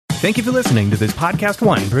Thank you for listening to this Podcast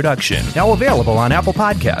One production. Now available on Apple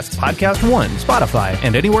Podcasts, Podcast One, Spotify,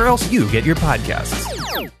 and anywhere else you get your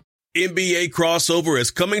podcasts. NBA Crossover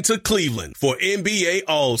is coming to Cleveland for NBA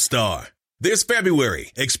All-Star. This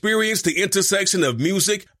February, experience the intersection of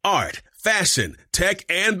music, art, fashion, tech,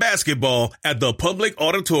 and basketball at the Public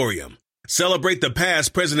Auditorium. Celebrate the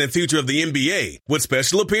past, present, and future of the NBA with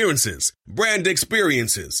special appearances, brand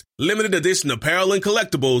experiences, limited edition apparel and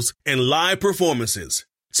collectibles, and live performances.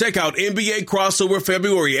 Check out NBA Crossover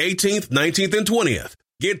February 18th, 19th, and 20th.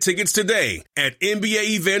 Get tickets today at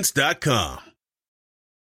NBAEvents.com.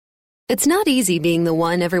 It's not easy being the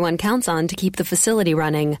one everyone counts on to keep the facility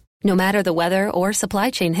running, no matter the weather or supply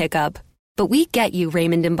chain hiccup. But we get you,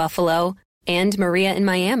 Raymond in Buffalo, and Maria in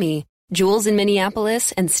Miami, Jules in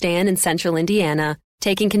Minneapolis, and Stan in Central Indiana,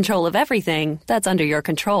 taking control of everything that's under your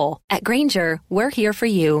control. At Grainger, we're here for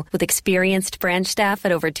you with experienced branch staff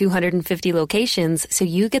at over 250 locations so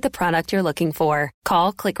you get the product you're looking for.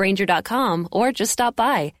 Call, click Grainger.com, or just stop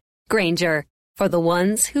by. Grainger, for the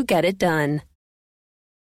ones who get it done.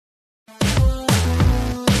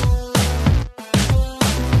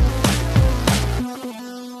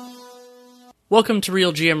 Welcome to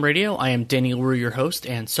Real GM Radio. I am Danny LaRue, your host,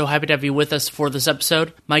 and so happy to have you with us for this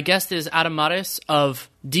episode. My guest is Adam Mares of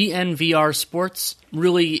DNVR Sports.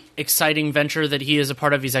 Really exciting venture that he is a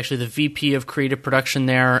part of. He's actually the VP of creative production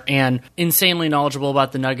there and insanely knowledgeable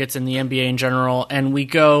about the Nuggets and the NBA in general. And we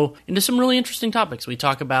go into some really interesting topics. We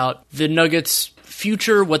talk about the Nuggets'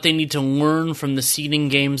 future, what they need to learn from the seeding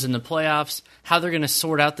games in the playoffs, how they're going to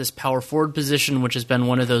sort out this power forward position, which has been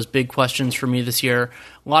one of those big questions for me this year.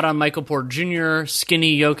 A lot on Michael Porter Jr.,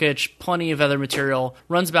 Skinny Jokic, plenty of other material.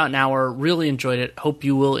 Runs about an hour. Really enjoyed it. Hope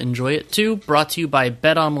you will enjoy it too. Brought to you by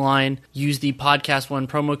BetOnline. Use the Podcast One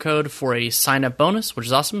promo code for a sign-up bonus, which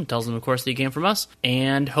is awesome. It tells them, of course, that you came from us.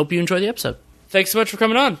 And hope you enjoy the episode. Thanks so much for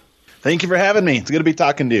coming on. Thank you for having me. It's good to be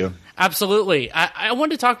talking to you. Absolutely. I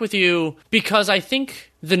wanted to talk with you because I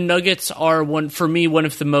think the Nuggets are, for me, one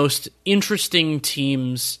of the most interesting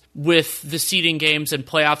teams with the seeding games and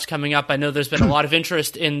playoffs coming up. I know there's been a lot of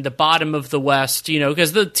interest in the bottom of the West,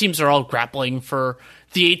 because the teams are all grappling for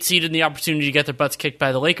the 8th seed and the opportunity to get their butts kicked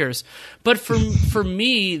by the Lakers. But for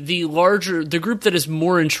me, the group that is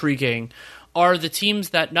more intriguing are the teams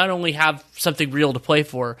that not only have something real to play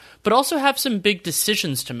for, but also have some big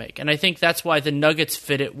decisions to make. And I think that's why the Nuggets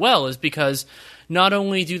fit it well, is because not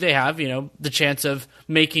only do they have, the chance of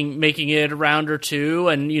making it a round or two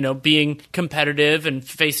and, being competitive and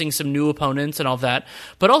facing some new opponents and all that,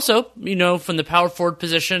 but also, from the power forward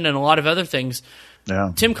position and a lot of other things,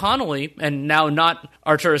 yeah. Tim Connolly, and now not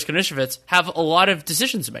Arturas Karnisovas, have a lot of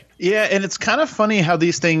decisions to make. Yeah, and it's kind of funny how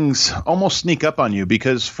these things almost sneak up on you,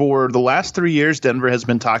 because for the last 3 years, Denver has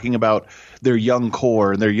been talking about their young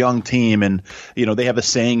core and their young team. And, they have a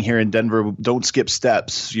saying here in Denver, don't skip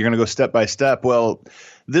steps. You're going to go step by step. Well,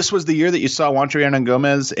 this was the year that you saw Juancho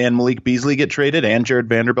Hernangomez and Malik Beasley get traded, and Jared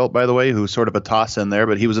Vanderbilt, by the way, who's sort of a toss in there,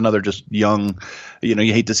 but he was another just young, you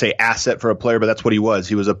hate to say asset for a player, but that's what he was.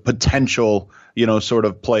 He was a potential sort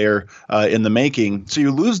of player in the making. So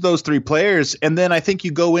you lose those three players, and then I think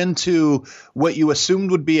you go into what you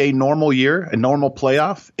assumed would be a normal year, a normal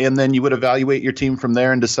playoff, and then you would evaluate your team from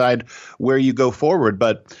there and decide where you go forward.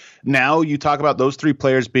 But now you talk about those three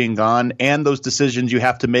players being gone and those decisions you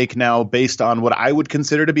have to make now based on what I would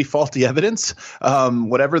consider to be faulty evidence.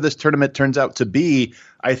 Whatever this tournament turns out to be,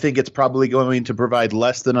 I think it's probably going to provide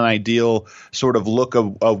less than an ideal sort of look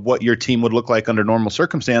of what your team would look like under normal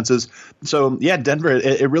circumstances. So, yeah, Denver,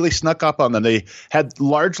 it really snuck up on them. They had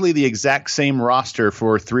largely the exact same roster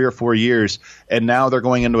for 3 or 4 years, and now they're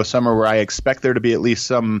going into a summer where I expect there to be at least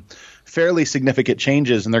some fairly significant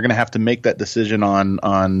changes, and they're going to have to make that decision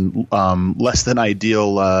on less than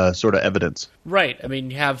ideal sort of evidence. Right. I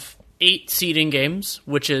mean, you have 8 seeding games,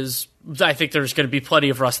 which is, I think there's going to be plenty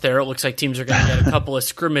of rust there. It looks like teams are going to get a couple of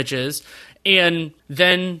scrimmages. And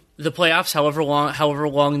then the playoffs, however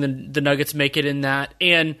long the Nuggets make it in that.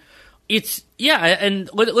 And it's, yeah, and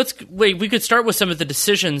we could start with some of the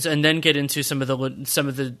decisions and then get into some of the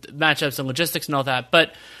matchups and logistics and all that.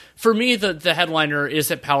 But for me, the headliner is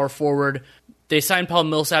at power forward. They signed Paul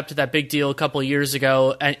Millsap to that big deal a couple of years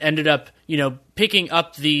ago and ended up, picking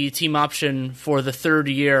up the team option for the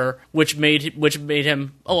 3rd year, which made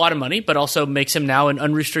him a lot of money, but also makes him now an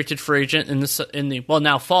unrestricted free agent in the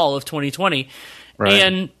now fall of 2020. Right.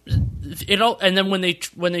 And then when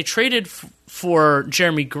they traded for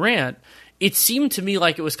Jeremy Grant, it seemed to me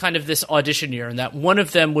like it was kind of this audition year, and that one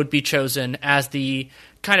of them would be chosen as the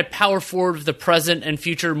kind of power forward of the present and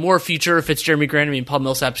future, more future if it's Jeremy Grant. I mean, Paul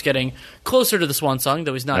Millsap's getting closer to the swan song,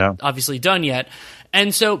 though he's not obviously done yet.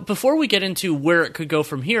 And so before we get into where it could go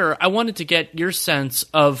from here, I wanted to get your sense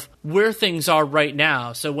of where things are right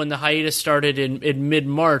now. So when the hiatus started in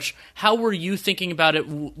mid-March, how were you thinking about it?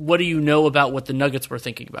 What do you know about what the Nuggets were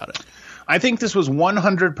thinking about it? I think this was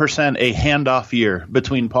 100% a handoff year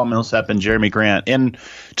between Paul Millsap and Jeremy Grant. And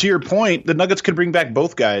to your point, the Nuggets could bring back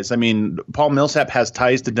both guys. I mean, Paul Millsap has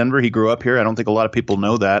ties to Denver. He grew up here. I don't think a lot of people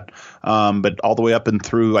know that. But all the way up and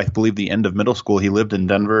through, I believe, the end of middle school, he lived in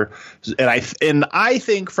Denver. And I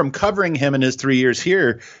think from covering him in his 3 years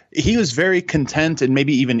here, he was very content and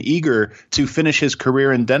maybe even eager to finish his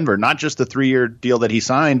career in Denver, not just the 3-year deal that he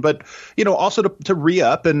signed, but, you know, also to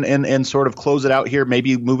re-up and sort of close it out here,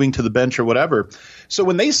 maybe moving to the bench or whatever. So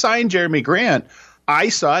when they signed Jeremy Grant, I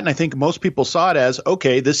saw it, and I think most people saw it as,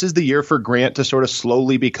 okay, this is the year for Grant to sort of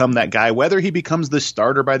slowly become that guy, whether he becomes the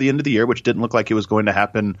starter by the end of the year, which didn't look like it was going to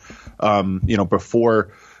happen,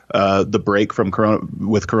 before the break from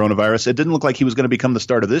with coronavirus. It didn't look like he was going to become the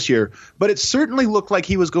starter this year, but it certainly looked like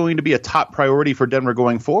he was going to be a top priority for Denver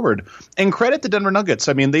going forward. And credit the Denver Nuggets.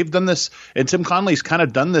 I mean, they've done this, and Tim Connelly's kind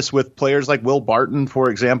of done this with players like Will Barton, for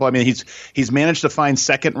example. I mean, he's managed to find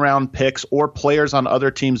second-round picks or players on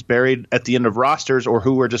other teams buried at the end of rosters or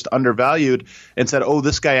who were just undervalued and said, oh,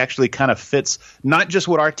 this guy actually kind of fits not just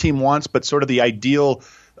what our team wants, but sort of the ideal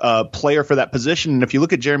player for that position. And if you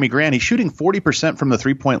look at Jeremy Grant, he's shooting 40% from the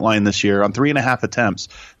three-point line this year on 3.5 attempts.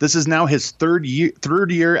 This is now his third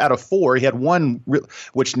year out of 4. He had one,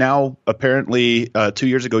 which now apparently 2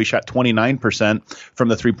 years ago he shot 29% from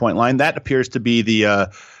the three-point line. That appears to be the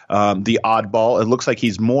oddball. It looks like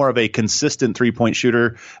he's more of a consistent three-point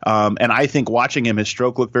shooter. And I think watching him, his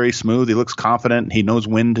stroke looked very smooth. He looks confident. He knows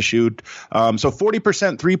when to shoot. So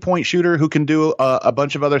 40% three-point shooter who can do a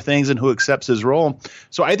bunch of other things and who accepts his role.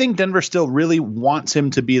 So I think Denver still really wants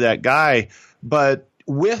him to be that guy. But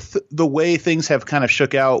with the way things have kind of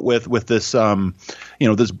shook out with this,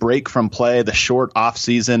 this break from play, the short off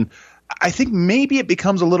season, I think maybe it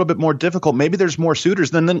becomes a little bit more difficult. Maybe there's more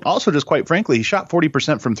suitors. Then also, just quite frankly, he shot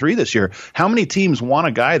 40% from 3 this year. How many teams want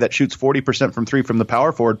a guy that shoots 40% from 3 from the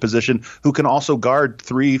power forward position who can also guard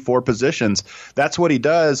 3-4 positions? That's what he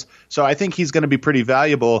does. So I think he's going to be pretty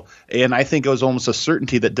valuable, and I think it was almost a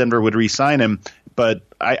certainty that Denver would re-sign him. But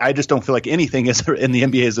I just don't feel like anything is in the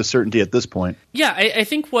NBA is a certainty at this point. Yeah, I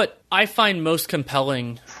think what I find most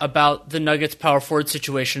compelling about the Nuggets power forward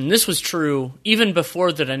situation, and this was true even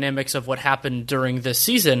before the dynamics of what happened during this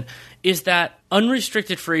season, is that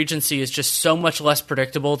unrestricted free agency is just so much less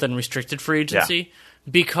predictable than restricted free agency. Yeah.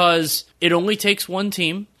 Because it only takes one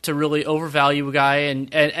team to really overvalue a guy,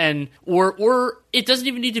 or it doesn't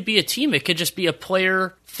even need to be a team. It could just be a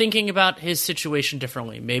player thinking about his situation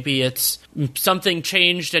differently. Maybe it's something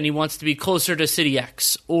changed and he wants to be closer to City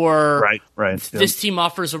X, or this team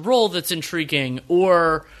offers a role that's intriguing,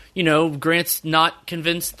 or Grant's not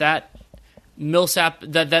convinced that Millsap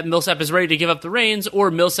is ready to give up the reins, or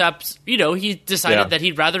Millsap's he decided that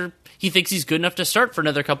he thinks he's good enough to start for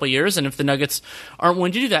another couple of years, and if the Nuggets aren't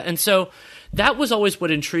willing to do that. And so that was always what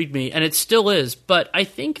intrigued me, and it still is. But I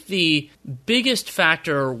think the biggest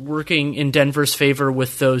factor working in Denver's favor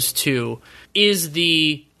with those two is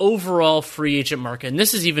the overall free agent market. And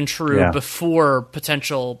this is even true before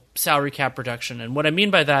potential salary cap reduction. And what I mean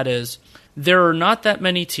by that is there are not that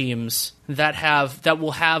many teams that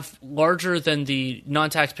will have larger than the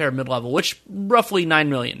non-taxpayer mid-level, which roughly $9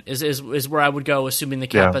 million is where I would go, assuming the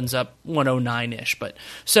cap ends up 109-ish. But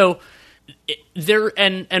so there,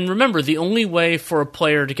 and remember, the only way for a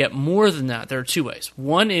player to get more than that, there are two ways.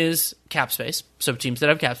 One is cap space, so teams that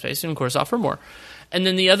have cap space, and of course offer more. And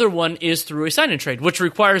then the other one is through a sign and trade, which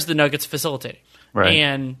requires the Nuggets facilitating. Right.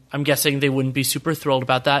 And I'm guessing they wouldn't be super thrilled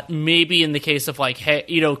about that. Maybe in the case of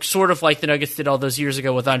sort of like the Nuggets did all those years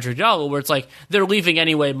ago with Andre Iguodala, where it's like they're leaving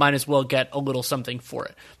anyway, might as well get a little something for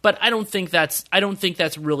it. But I don't think that's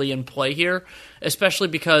really in play here, especially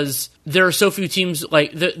because there are so few teams.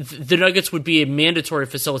 Like the Nuggets would be a mandatory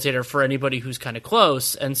facilitator for anybody who's kind of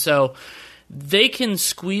close, and so they can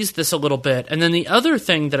squeeze this a little bit. And then the other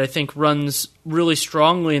thing that I think runs really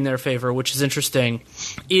strongly in their favor, which is interesting,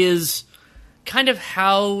 is kind of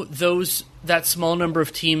how that small number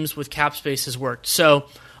of teams with cap space has worked. So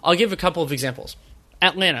I'll give a couple of examples.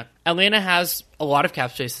 Atlanta has a lot of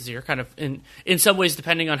cap space this year, kind of in some ways,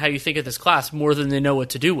 depending on how you think of this class, more than they know what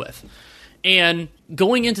to do with. And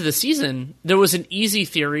going into the season, there was an easy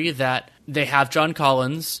theory that they have John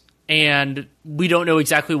Collins and we don't know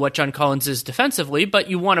exactly what John Collins is defensively, but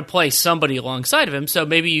you want to play somebody alongside of him. So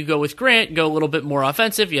maybe you go with Grant, go a little bit more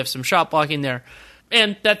offensive. You have some shot blocking there.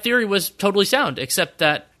 And that theory was totally sound, except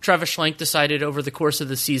that Travis Schlenk decided over the course of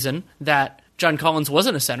the season that John Collins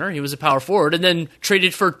wasn't a center. He was a power forward, and then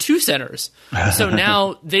traded for 2 centers. So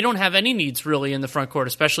now they don't have any needs really in the front court,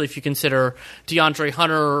 especially if you consider DeAndre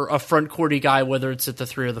Hunter a front courty guy, whether it's at the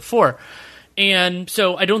 3 or the 4. And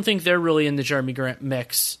so I don't think they're really in the Jeremy Grant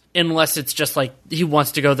mix unless it's just like he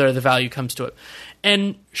wants to go there, the value comes to it.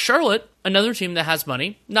 And Charlotte, another team that has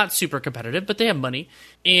money, not super competitive, but they have money.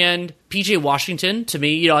 And PJ Washington, to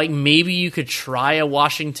me, like maybe you could try a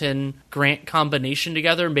Washington Grant combination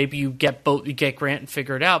together. Maybe you get Grant and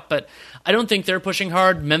figure it out. But I don't think they're pushing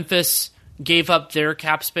hard. Memphis gave up their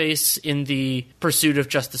cap space in the pursuit of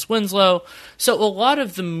Justice Winslow. So a lot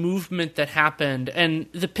of the movement that happened, and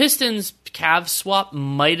the Pistons Cavs swap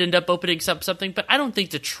might end up opening up something, but I don't think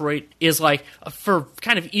Detroit is like, for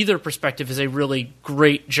kind of either perspective, is a really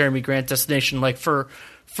great Jeremy Grant destination. Like for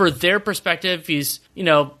their perspective, he's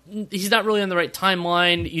not really on the right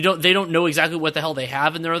timeline. They don't know exactly what the hell they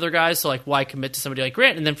have in their other guys, so like why commit to somebody like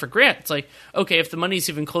Grant? And then for Grant, it's like, okay, if the money's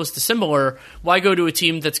even close to similar, why go to a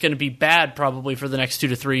team that's going to be bad probably for the next 2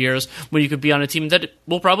 to 3 years when you could be on a team that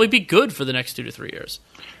will probably be good for the next 2 to 3 years?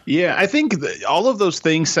 Yeah, I think all of those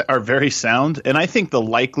things are very sound, and I think the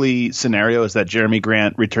likely scenario is that Jeremy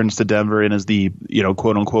Grant returns to Denver and is the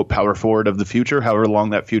quote unquote power forward of the future, however long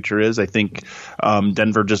that future is. I think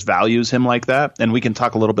Denver just values him like that, and we can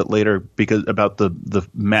talk a little bit later about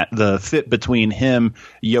the fit between him,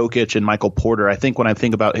 Jokic, and Michael Porter. I think when I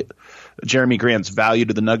think about Jeremy Grant's value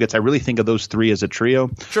to the Nuggets, I really think of those 3 as a trio.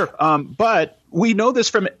 Sure, but we know this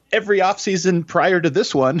from every offseason prior to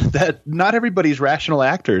this one that not everybody's rational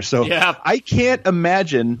actors. So yeah. I can't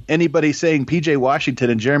imagine anybody saying PJ Washington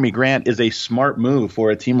and Jeremy Grant is a smart move for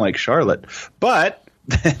a team like Charlotte. But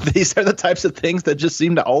these are the types of things that just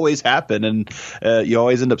seem to always happen, and you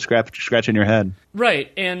always end up scratching your head.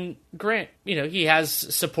 Right, and Grant, he has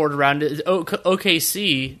support around it.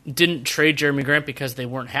 OKC didn't trade Jeremy Grant because they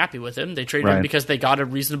weren't happy with him. They traded him because they got a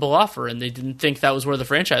reasonable offer, and they didn't think that was where the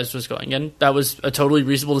franchise was going. And that was a totally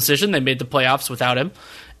reasonable decision. They made the playoffs without him.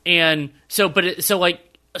 And so,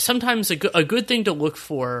 sometimes a good thing to look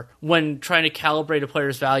for when trying to calibrate a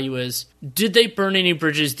player's value is, did they burn any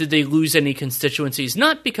bridges? Did they lose any constituencies?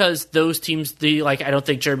 Not because those teams, I don't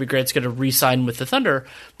think Jeremy Grant's going to re-sign with the Thunder,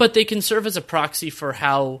 but they can serve as a proxy for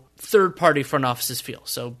how third-party front offices feel.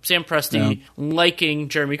 So Sam Presti liking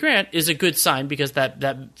Jeremy Grant is a good sign because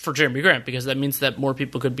that for Jeremy Grant, because that means that more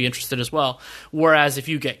people could be interested as well. Whereas if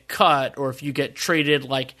you get cut or if you get traded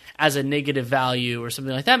as a negative value or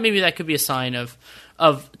something like that, maybe that could be a sign of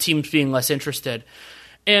teams being less interested.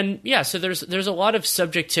 And yeah, so there's a lot of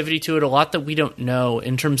subjectivity to it, a lot that we don't know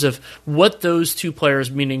in terms of what those 2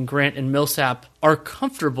 players, meaning Grant and Millsap, are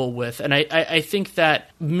comfortable with. And I think that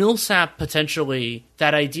Millsap potentially,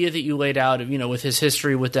 that idea that you laid out, with his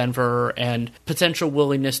history with Denver and potential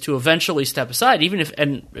willingness to eventually step aside, even if,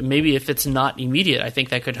 and maybe if it's not immediate, I think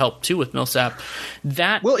that could help too with Millsap.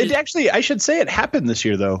 I should say it happened this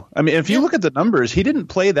year, though. I mean, if you look at the numbers, he didn't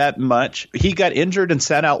play that much. He got injured and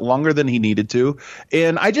sat out longer than he needed to.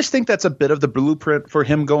 And I just think that's a bit of the blueprint for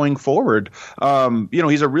him going forward.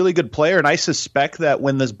 He's a really good player, and I suspect that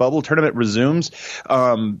when this bubble tournament resumes,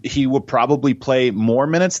 he will probably play more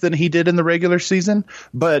minutes than he did in the regular season,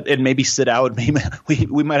 and maybe sit out. Maybe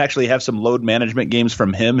we might actually have some load management games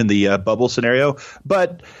from him in the bubble scenario.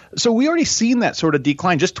 But so we already seen that sort of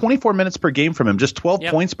decline. Just 24 minutes per game from him, just 12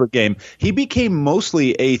 points per game. He became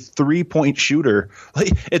mostly a 3-point shooter.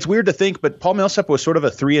 It's weird to think, but Paul Millsap was sort of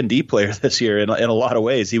a 3-and-D player this year in a lot of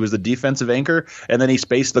ways. He was the defensive anchor, and then he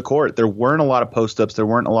spaced the court. There weren't a lot of post-ups. There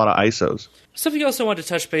weren't a lot of ISOs. Something else I wanted to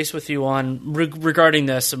touch base with you on regarding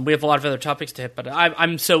this, and we have a lot of other topics to hit, but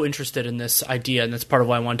I'm so interested in this idea, and that's part of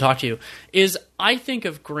why I want to talk to you, is I think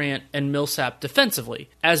of Grant and Millsap defensively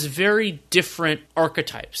as very different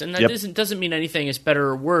archetypes, and that doesn't mean anything is better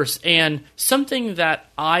or worse. And something that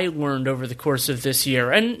I learned over the course of this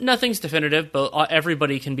year, and nothing's definitive, but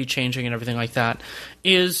everybody can be changing and everything like that,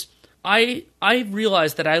 is I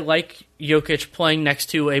realized that I like Jokic playing next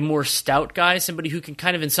to a more stout guy, somebody who can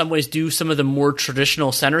kind of in some ways do some of the more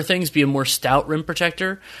traditional center things, be a more stout rim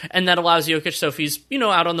protector, and that allows Jokic, so if he's,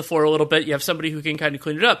 out on the floor a little bit, you have somebody who can kind of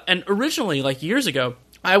clean it up. And originally, years ago,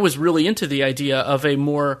 I was really into the idea of a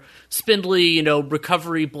more spindly,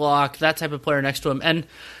 recovery block, that type of player next to him. And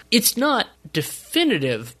it's not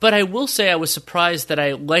definitive, but I will say I was surprised that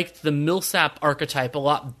I liked the Millsap archetype a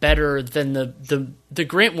lot better than the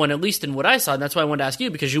Grant one, at least in what I saw. And that's why I wanted to ask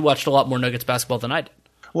you, because you watched a lot more Nuggets basketball than I did.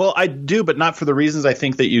 Well, I do, but not for the reasons I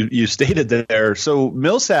think that you stated there. So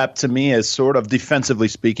Millsap, to me, is sort of, defensively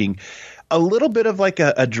speaking, a little bit of like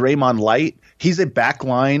a Draymond Light. He's a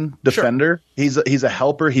backline defender. Sure. He's a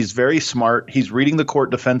helper. He's very smart. He's reading the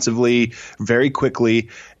court defensively very quickly,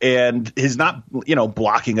 and he's not,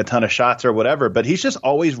 blocking a ton of shots or whatever, but he's just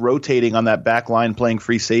always rotating on that back line, playing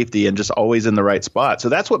free safety, and just always in the right spot. So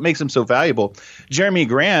that's what makes him so valuable. Jeremy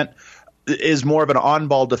Grant is more of an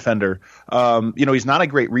on-ball defender. He's not a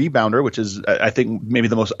great rebounder, which is, I think, maybe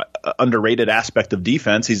the most underrated aspect of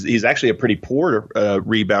defense. He's actually a pretty poor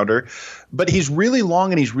rebounder, but he's really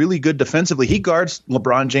long and he's really good defensively. He guards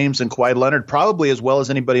LeBron James and Kawhi Leonard probably as well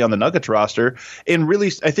as anybody on the Nuggets roster. And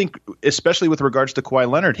really, I think, especially with regards to Kawhi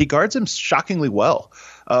Leonard, he guards him shockingly well.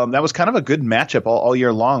 That was kind of a good matchup all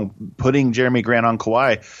year long, putting Jeremy Grant on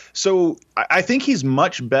Kawhi. So I think he's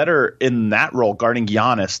much better in that role, guarding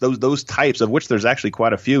Giannis, those types, of which there's actually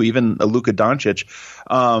quite a few, even Luka Doncic.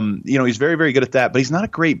 He's very, very good at that, but he's not a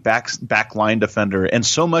great backline defender. And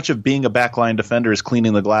so much of being a backline defender is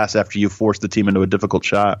cleaning the glass after you force the team into a difficult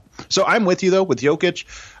shot. So I'm with you, though, with Jokic.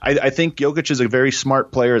 I think Jokic is a very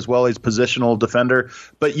smart player as well. He's a positional defender,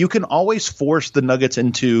 but you can always force the Nuggets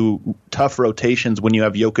into tough rotations when you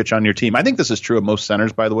have Jokic on your team. I think this is true of most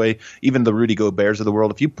centers, by the way, even the Rudy Goberts of the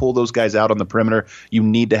world. If you pull those guys out on the perimeter, you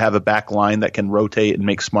need to have a back line that can rotate and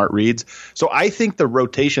make smart reads. So I think the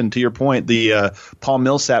rotation, to your point, the Paul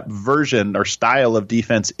Millsap version or style of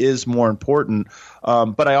defense is more important.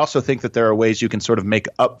 But I also think that there are ways you can sort of make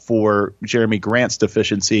up for Jeremy Grant's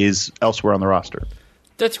deficiencies elsewhere on the roster.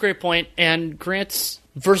 That's a great point. And Grant's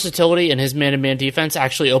versatility and his man-to-man defense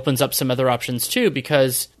actually opens up some other options too,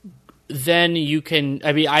 because then you can,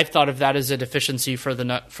 I've thought of that as a deficiency for the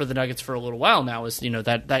Nuggets for a little while now, is,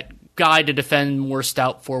 that guy to defend more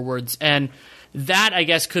stout forwards. And that, I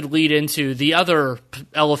guess, could lead into the other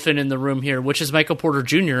elephant in the room here, which is Michael Porter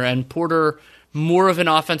Jr. And Porter, more of an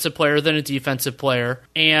offensive player than a defensive player.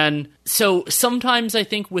 And so sometimes I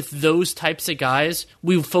think with those types of guys,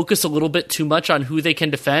 we focus a little bit too much on who they can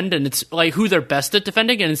defend, and it's like who they're best at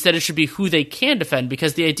defending, and instead it should be who they can defend,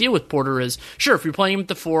 because the idea with Porter is, sure, if you're playing him at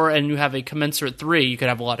the 4 and you have a commensurate 3, you could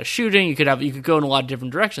have a lot of shooting, you could go in a lot of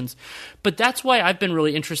different directions. But that's why I've been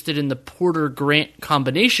really interested in the Porter-Grant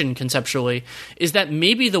combination conceptually, is that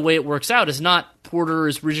maybe the way it works out is not Porter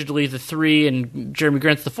is rigidly the 3 and Jeremy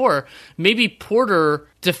Grant's the 4. Maybe Porter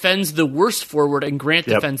defends the worst forward and Grant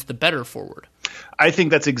defends the better forward. I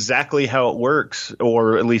think that's exactly how it works,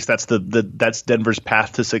 or at least that's that's Denver's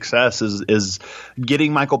path to success, is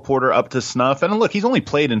getting Michael Porter up to snuff. And look, he's only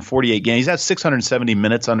played in 48 games. He's had 670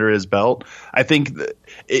 minutes under his belt. I think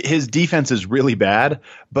his defense is really bad,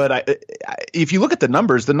 but if you look at the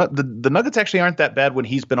numbers, the Nuggets actually aren't that bad when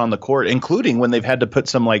he's been on the court, including when they've had to put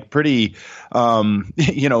some pretty some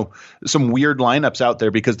weird lineups out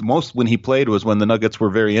there, because the most when he played was when the Nuggets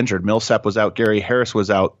were very injured. Millsap was out, Gary Harris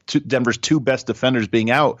was out, Denver's two best defenders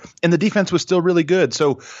being out, and the defense was still really good.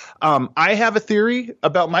 So I have a theory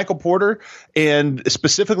about Michael Porter, and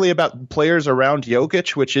specifically about players around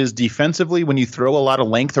Jokic, which is defensively, when you throw a lot of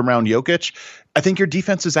length around Jokic, I think your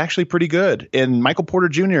defense is actually pretty good. And Michael Porter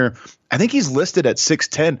Jr., I think he's listed at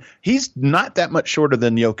 6'10". He's not that much shorter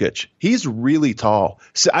than Jokic. He's really tall.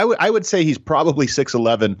 So I would say he's probably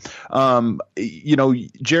 6'11".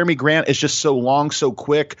 Jeremy Grant is just so long, so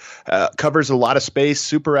quick, covers a lot of space,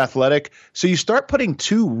 super athletic. So you start putting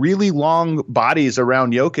two really long bodies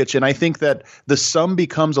around Jokic, and I think that the sum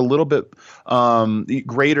becomes a little bit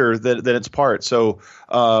greater than its part. So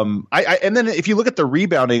and then if you look at the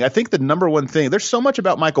rebounding, I think the number one thing, there's so much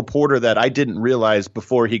about Michael Porter that I didn't realize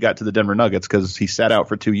before he got to the Denver Nuggets, because he sat out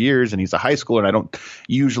for 2 years and he's a high schooler, and I don't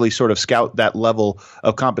usually sort of scout that level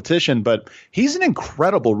of competition, but he's an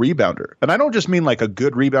incredible rebounder. And I don't just mean like a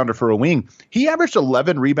good rebounder for a wing. He averaged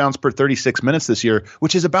 11 rebounds per 36 minutes this year,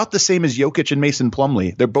 which is about the same as Jokic and Mason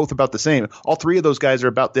Plumlee. They're both about the same. All three of those guys are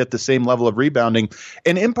about at the same level of rebounding.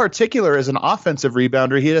 And in particular, as an offensive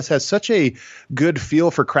rebounder, he just has such a good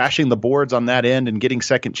feel for crashing the boards on that end and getting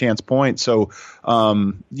second chance points. So, that's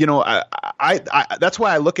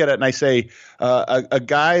why I look at it and I say a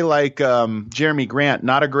guy like Jeremy Grant,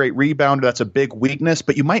 not a great rebounder. That's a big weakness,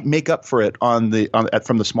 but you might make up for it from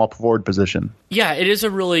the small forward position. Yeah, it is a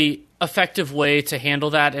really effective way to handle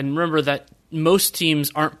that. And remember that most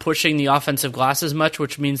teams aren't pushing the offensive glass as much,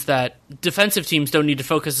 which means that defensive teams don't need to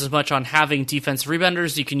focus as much on having defensive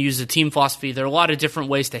rebounders. You can use the team philosophy. There are a lot of different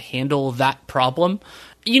ways to handle that problem.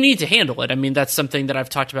 You need to handle it. I mean, that's something that I've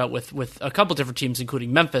talked about with a couple different teams,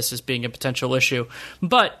 including Memphis, as being a potential issue.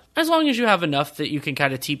 But as long as you have enough that you can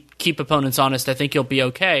kind of keep opponents honest, I think you'll be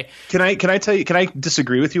okay. Can I tell you? Can I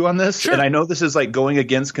disagree with you on this? Sure. And I know this is like going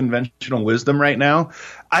against conventional wisdom right now.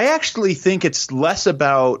 I actually think it's less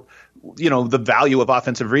about the value of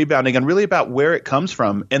offensive rebounding and really about where it comes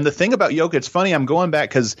from. And the thing about Jokic, it's funny, I'm going back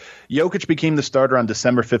because Jokic became the starter on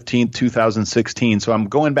December 15th, 2016. So I'm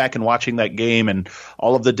going back and watching that game and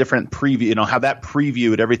all of the different how that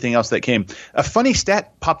previewed everything else that came. A funny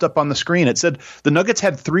stat popped up on the screen. It said the Nuggets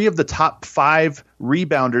had 3 of the top 5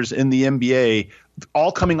 rebounders in the NBA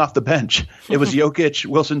all coming off the bench. It was Jokic,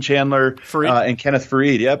 Wilson Chandler, and Kenneth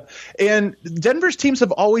Faried. Yep. And Denver's teams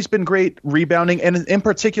have always been great rebounding, and in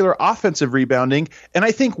particular offensive rebounding. And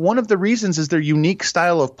I think one of the reasons is their unique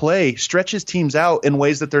style of play stretches teams out in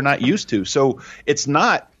ways that they're not used to. So it's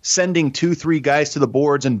not sending 2-3 guys to the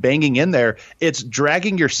boards and banging in there. It's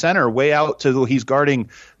dragging your center way out to he's guarding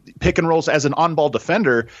pick and rolls as an on-ball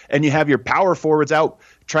defender, and you have your power forwards out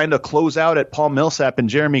trying to close out at Paul Millsap and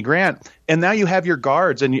Jeremy Grant. And now you have your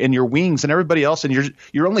guards and your wings and everybody else, and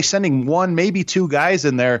you're only sending 1, maybe 2 guys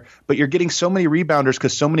in there, but you're getting so many rebounders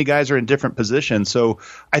because so many guys are in different positions. So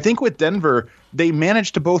I think with Denver, they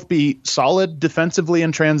managed to both be solid defensively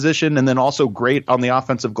in transition and then also great on the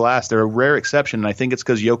offensive glass. They're a rare exception, and I think it's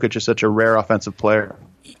because Jokic is such a rare offensive player.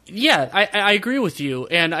 Yeah, I agree with you,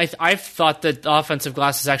 and I've thought that the offensive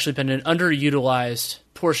glass has actually been an underutilized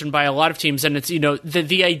portion by a lot of teams, and it's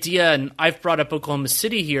the idea, and I've brought up Oklahoma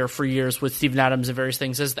City here for years with Steven Adams and various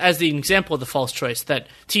things as the example of the false choice, that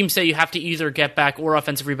teams say you have to either get back or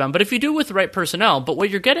offensive rebound, but if you do it with the right personnel. But what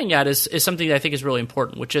you're getting at is something that I think is really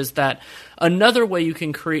important, which is that another way you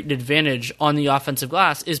can create an advantage on the offensive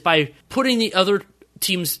glass is by putting the other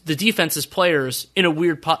teams, the defense's players, in a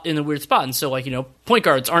weird spot. And so, point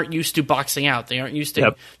guards aren't used to boxing out. They aren't used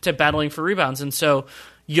to battling for rebounds. And so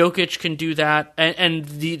Jokic can do that. And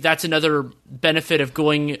that's another benefit of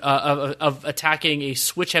going of attacking a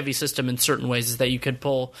switch-heavy system in certain ways, is that you could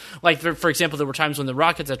pull. Like, for example, there were times when the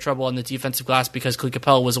Rockets had trouble on the defensive glass because Clint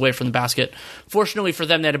Capella was away from the basket. Fortunately for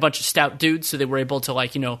them, they had a bunch of stout dudes, so they were able to,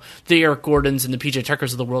 the Eric Gordons and the PJ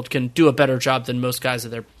Tuckers of the world can do a better job than most guys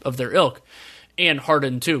of their ilk. And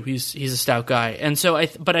Harden too. He's a stout guy, and so I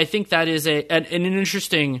think that is an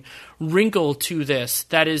interesting wrinkle to this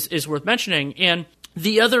that is worth mentioning. And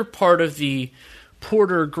the other part of the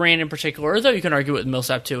Porter Grant in particular, although you can argue it with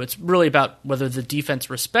Millsap too, it's really about whether the defense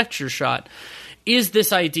respects your shot, is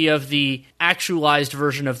this idea of the actualized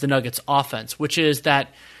version of the Nuggets offense, which is that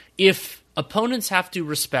if opponents have to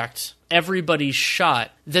respect everybody's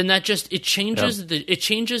shot, then that it changes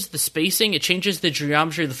the spacing, it changes the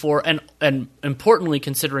geometry of the floor, and importantly,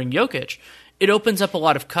 considering Jokic, it opens up a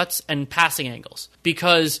lot of cuts and passing angles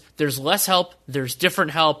because there's less help, there's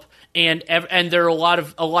different help, and there are a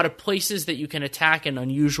lot of places that you can attack in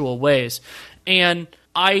unusual ways. And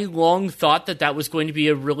I long thought that was going to be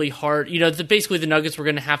a really hard, basically the Nuggets were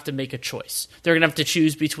going to have to make a choice. They're going to have to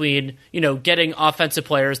choose between, getting offensive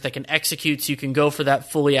players that can execute so you can go for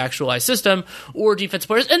that fully actualized system, or defensive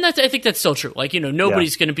players. And I think that's still true.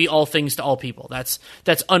 Nobody's going to be all things to all people. That's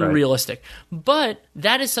unrealistic. Right. But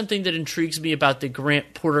that is something that intrigues me about the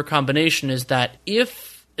Grant-Porter combination, is that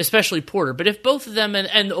especially Porter, but if both of them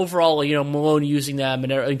and overall, Malone using them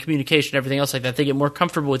and communication, everything else like that, they get more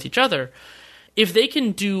comfortable with each other. If they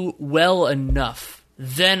can do well enough,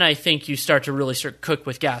 then I think you start to cook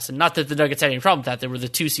with gas. And not that the Nuggets had any problem with that. They were the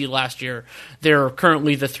 2 seed last year. They're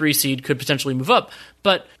currently the 3 seed, could potentially move up.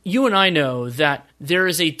 But you and I know that there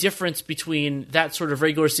is a difference between that sort of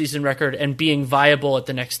regular season record and being viable at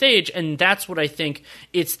the next stage. And that's what I think,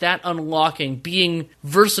 it's that unlocking, being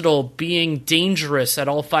versatile, being dangerous at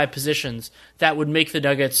all 5 positions, that would make the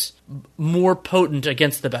Nuggets more potent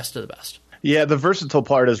against the best of the best. Yeah, the versatile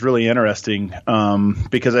part is really interesting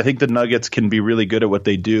because I think the Nuggets can be really good at what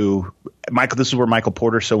they do. This is where Michael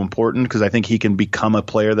Porter's so important, because I think he can become a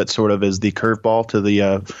player that sort of is the curveball to the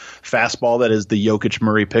fastball that is the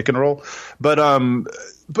Jokic-Murray pick and roll. But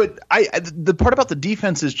the part about the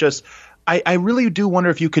defense is just I really do wonder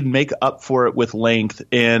if you could make up for it with length.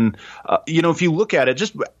 And, if you look at it,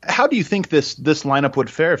 just how do you think this lineup would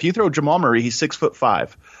fare? If you throw Jamal Murray, he's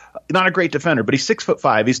 6'5". Not a great defender, but he's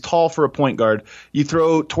 6'5". He's tall for a point guard. You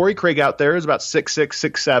throw Torrey Craig out there, who's about 6'6",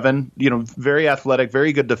 6'7", very athletic,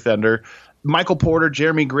 very good defender. Michael Porter,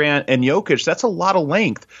 Jeremy Grant, and Jokic, that's a lot of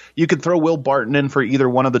length. You could throw Will Barton in for either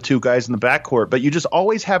one of the two guys in the backcourt, but you just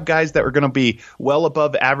always have guys that are going to be well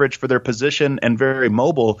above average for their position and very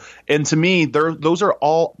mobile. And to me, those are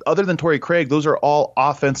all, other than Torrey Craig, those are all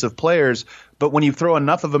offensive players. But when you throw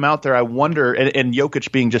enough of them out there, I wonder, and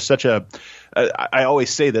Jokic being just such I always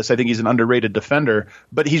say this, I think he's an underrated defender,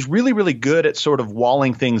 but he's really, really good at sort of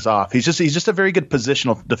walling things off. He's just a very good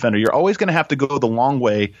positional defender. You're always going to have to go the long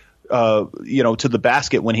way, to the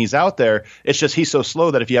basket when he's out there. It's just he's so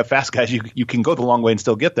slow that if you have fast guys, you can go the long way and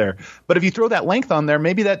still get there. But if you throw that length on there,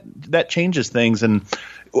 maybe that changes things. And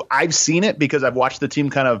I've seen it because I've watched the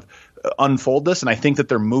team kind of unfold this, and I think that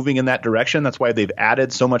they're moving in that direction. That's why they've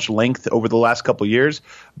added so much length over the last couple of years.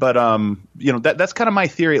 But that's kind of my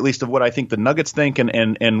theory, at least, of what I think the Nuggets think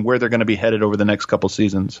and where they're going to be headed over the next couple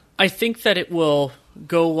seasons. I think that it will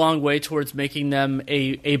go a long way towards making them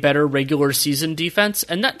a better regular season defense,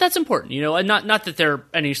 and that's important, and not that they're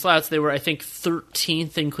any slouts. They were, I think,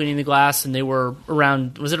 13th in cleaning the glass, and they were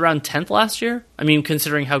around 10th last year? I mean,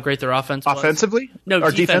 considering how great their offense was. Offensively? No, or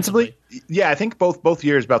defensively? Yeah, I think both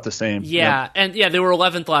years about the same. Yeah, yep. And they were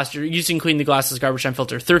 11th last year, using clean the glass as garbage time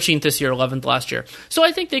filter. 13th this year, 11th last year. So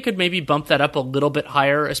I think they could maybe bump that up a little bit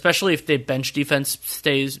higher, especially if the bench defense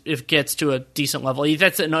gets to a decent level.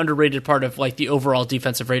 That's an underrated part of like the overall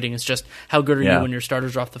defensive rating, is just how good are you when your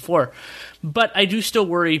starters are off the floor. But I do still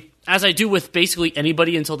worry, as I do with basically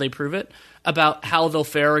anybody until they prove it, about how they'll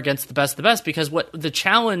fare against the best, because what the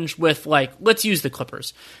challenge with, like, let's use the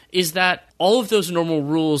Clippers, is that all of those normal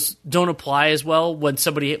rules don't apply as well when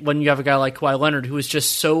you have a guy like Kawhi Leonard, who is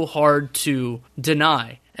just so hard to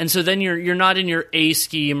deny. And so then you're not in your A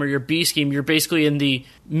scheme or your B scheme, you're basically in the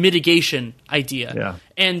mitigation idea. Yeah.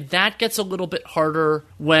 And that gets a little bit harder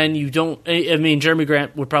when you don't. I mean, Jeremy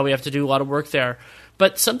Grant would probably have to do a lot of work there.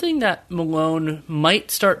 But something that Malone might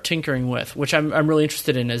start tinkering with, which I'm really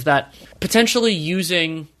interested in, is that potentially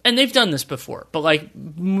using, and they've done this before, but like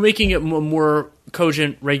making it a more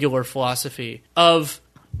cogent, regular philosophy of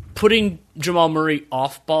putting Jamal Murray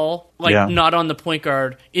off ball, not on the point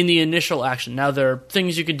guard in the initial action. Now, there are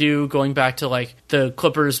things you could do going back to like the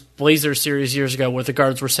Clippers-Blazers series years ago where the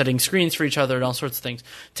guards were setting screens for each other and all sorts of things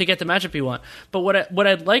to get the matchup you want. But what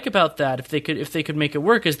I'd like about that, if they could make it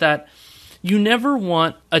work, is that you never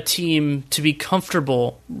want a team to be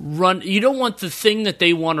comfortable you don't want the thing that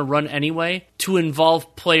they want to run anyway to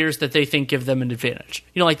involve players that they think give them an advantage.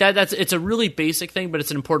 Like that. It's a really basic thing, but it's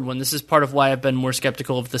an important one. This is part of why I've been more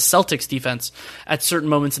skeptical of the Celtics defense at certain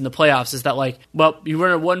moments in the playoffs, is that you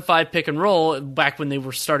run a 1-5 pick and roll back when they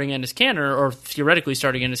were starting Enes Kanter, or theoretically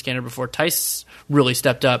starting Enes Kanter before Tice really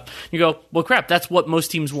stepped up. You go, well, crap, that's what most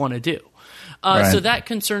teams want to do. Right. So that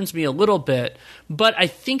concerns me a little bit, but I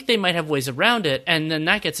think they might have ways around it, and then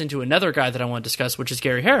that gets into another guy that I want to discuss, which is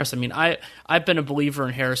Gary Harris. I mean, I've been a believer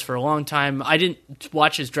in Harris for a long time. I didn't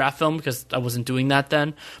watch his draft film because I wasn't doing that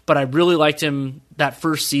then, but I really liked him that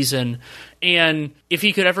first season, and if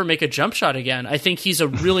he could ever make a jump shot again, I think he's a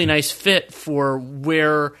really nice fit for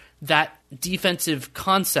where that defensive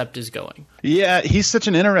concept is going. Yeah, he's such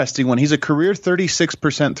an interesting one. He's a career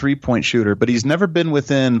 36% three-point shooter, but he's never been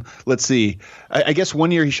within, let's see, I guess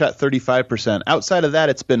 1 year he shot 35%. Outside of that,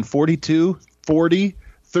 it's been 42, 40,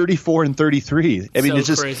 34, and 33. I mean, it's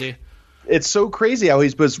just crazy. It's so crazy how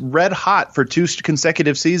he was red hot for 2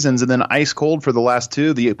 consecutive seasons and then ice cold for the last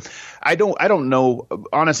 2. I don't know.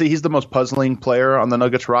 Honestly, he's the most puzzling player on the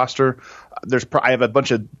Nuggets roster. I have a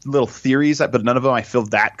bunch of little theories, but none of them I feel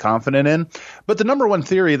that confident in. But the number one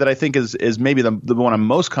theory that I think is maybe the one I'm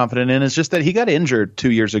most confident in is just that he got injured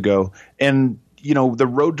 2 years ago, and the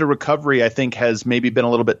road to recovery, I think, has maybe been a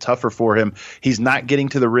little bit tougher for him. He's not getting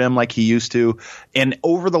to the rim like he used to. And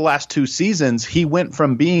over the last 2 seasons, he went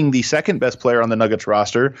from being the second best player on the Nuggets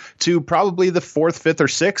roster to probably the 4th, 5th, or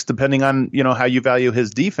 6th, depending on, how you value his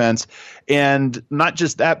defense. And not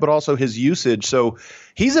just that, but also his usage. So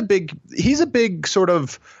he's a big sort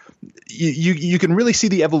of, you can really see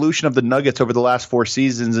the evolution of the Nuggets over the last 4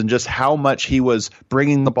 seasons and just how much he was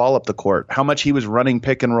bringing the ball up the court, how much he was running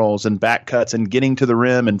pick and rolls and back cuts and getting to the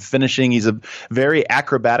rim and finishing. He's a very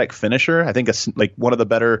acrobatic finisher. I think it's like one of the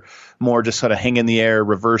better, more just sort of hang in the air,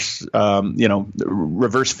 reverse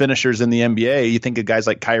finishers in the NBA. You think of guys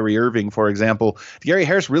like Kyrie Irving, for example. Gary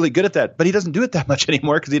Harris really good at that, but he doesn't do it that much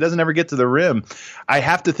anymore because he doesn't ever get to the rim. I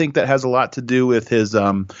have to think that has a lot to do with his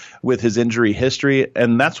injury history,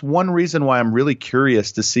 and that's one reason why I'm really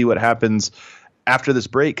curious to see what happens after this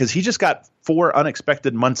break, because he just got 4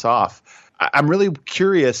 unexpected months off. I'm really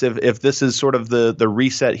curious if this is sort of the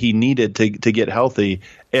reset he needed to get healthy.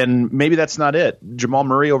 And maybe that's not it. Jamal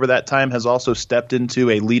Murray over that time has also stepped into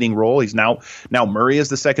a leading role. He's now Murray is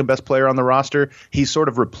the second best player on the roster. He's sort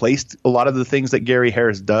of replaced a lot of the things that Gary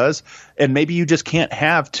Harris does. And maybe you just can't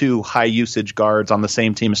have 2 high usage guards on the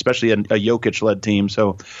same team, especially a Jokic led team.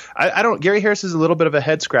 So Gary Harris is a little bit of a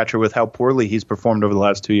head scratcher with how poorly he's performed over the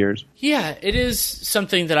last 2 years. Yeah, it is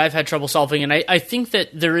something that I've had trouble solving. And I think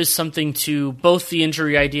that there is something to both the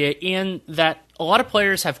injury idea and that a lot of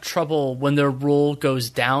players have trouble when their role goes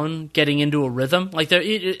down getting into a rhythm. Like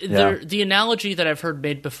the analogy that I've heard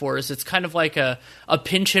made before is it's kind of like a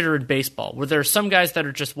pinch hitter in baseball, where there are some guys that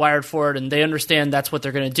are just wired for it and they understand that's what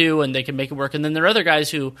they're going to do and they can make it work. And then there are other guys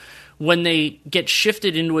who, when they get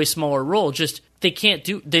shifted into a smaller role, they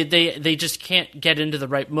just can't get into the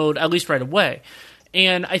right mode, at least right away.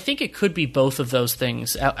 And I think it could be both of those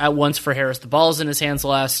things at once for Harris. The ball's in his hands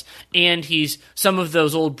less, and some of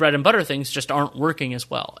those old bread and butter things just aren't working as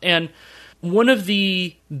well. And one of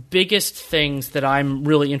the biggest things that I'm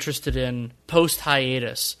really interested in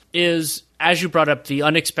post-hiatus is, as you brought up, the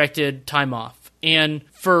unexpected time off. And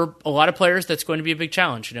for a lot of players, that's going to be a big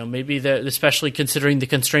challenge. Maybe especially considering the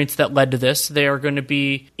constraints that led to this, they are going to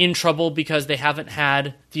be in trouble because they haven't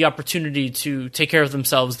had the opportunity to take care of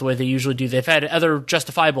themselves the way they usually do. They've had other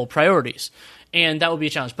justifiable priorities, and that will be a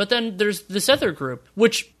challenge. But then there's this other group,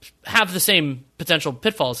 which have the same potential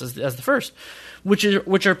pitfalls as the first, which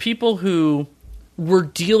are people who were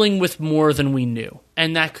dealing with more than we knew.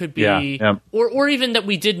 And that could be, or even that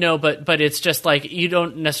we did know, but it's just like you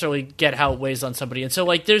don't necessarily get how it weighs on somebody. And so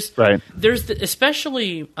like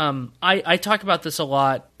especially I talk about this a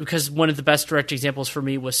lot because one of the best direct examples for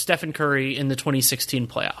me was Stephen Curry in the 2016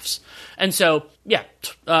 playoffs. And so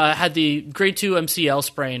had the grade 2 MCL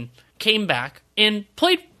sprain, came back and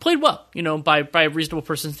played well, by reasonable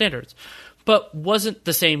person standards, but wasn't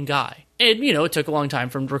the same guy. And, it took a long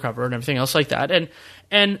time for him to recover and everything else like that.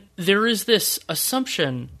 And there is this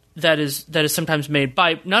assumption that is sometimes made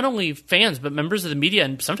by not only fans, but members of the media,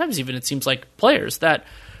 and sometimes even it seems like players, that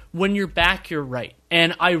when you're back, you're right.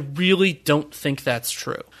 And I really don't think that's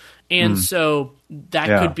true. And so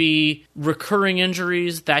that could be recurring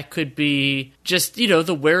injuries. That could be just,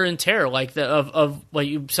 the wear and tear, like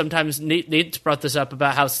sometimes Nate's brought this up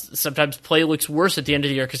about how sometimes play looks worse at the end of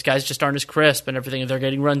the year because guys just aren't as crisp and everything. They're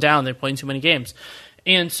getting run down. They're playing too many games.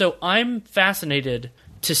 And so I'm fascinated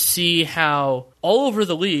to see how all over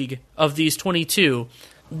the league of these 22,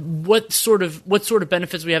 what sort of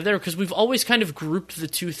benefits we have there, because we've always kind of grouped the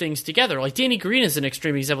two things together. Like Danny Green is an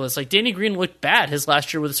extreme example. It's like Danny Green looked bad his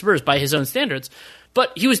last year with the Spurs by his own standards,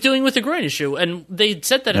 but he was dealing with a groin issue, and they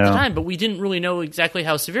said that at the time, but we didn't really know exactly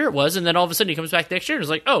how severe it was. And then all of a sudden he comes back next year and it's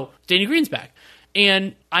like, oh, Danny Green's back.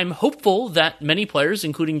 And I'm hopeful that many players,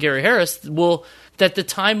 including Gary Harris, that the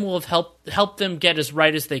time will have helped them get as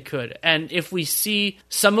right as they could. And if we see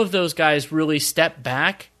some of those guys really step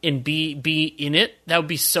back and be in it, that would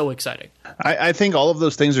be so exciting. I think all of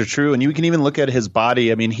those things are true, and you can even look at his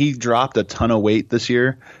body. I mean, he dropped a ton of weight this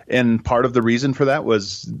year, and part of the reason for that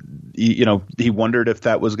was, he wondered if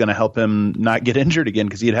that was going to help him not get injured again,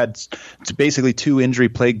 because he had basically 2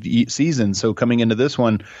 injury-plagued seasons. So coming into this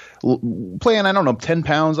one, playing, 10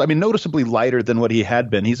 pounds, noticeably lighter than what he had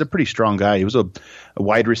been. He's a pretty strong guy. He was a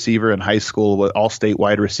wide receiver in high school, all-state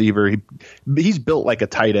wide receiver. He's built like a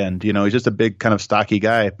tight end. He's just a big kind of stocky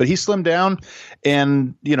guy. But he slimmed down,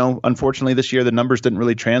 and, unfortunately this year the numbers didn't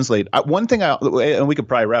really translate. One thing, and we could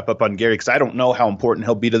probably wrap up on Gary, because I don't know how important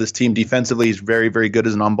he'll be to this team defensively. He's very, very good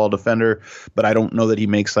as an on-ball defender, but I don't know that he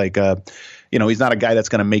makes he's not a guy that's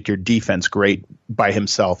going to make your defense great by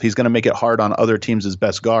himself. He's going to make it hard on other teams'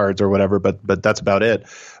 best guards or whatever, but that's about it.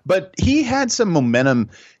 But he had some momentum.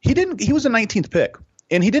 He was a 19th pick,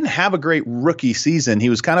 and he didn't have a great rookie season. He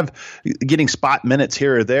was kind of getting spot minutes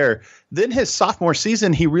here or there. Then his sophomore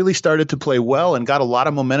season, he really started to play well and got a lot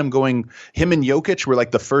of momentum going. Him and Jokic were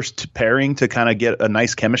like the first pairing to kind of get a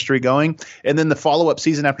nice chemistry going. And then the follow-up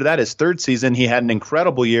season after that, his third season, he had an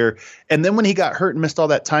incredible year. And then when he got hurt and missed all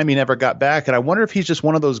that time, he never got back. And I wonder if he's just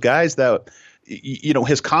one of those guys that –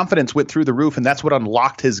 his confidence went through the roof, and that's what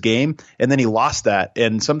unlocked his game. And then he lost that.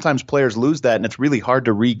 And sometimes players lose that, and it's really hard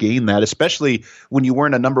to regain that, especially when you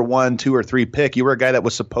weren't a number 1, 2, or 3 pick. You were a guy that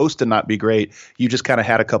was supposed to not be great. You just kind of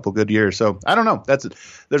had a couple good years. So I don't know.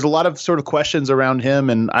 There's a lot of sort of questions around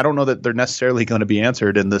him, and I don't know that they're necessarily going to be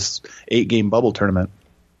answered in this 8-game bubble tournament.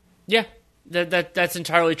 Yeah. That's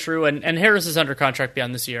entirely true, and Harris is under contract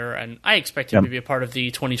beyond this year, and I expect him to be a part of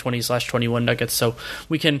the 2020/21 Nuggets. So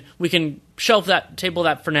we can table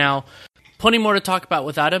that for now. Plenty more to talk about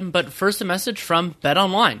without him, but first a message from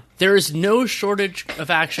BetOnline. There is no shortage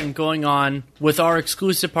of action going on with our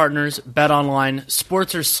exclusive partners, BetOnline.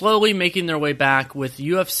 Sports are slowly making their way back with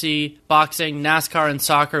UFC, boxing, NASCAR, and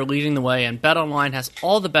soccer leading the way, and BetOnline has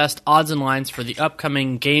all the best odds and lines for the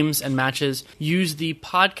upcoming games and matches. Use the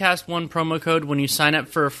Podcast1 promo code when you sign up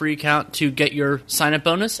for a free account to get your sign-up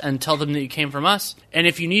bonus and tell them that you came from us. And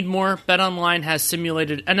if you need more, BetOnline has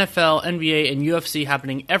simulated NFL, NBA, and UFC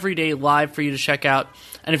happening every day live for you to check out.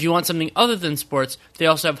 And if you want something other than sports, they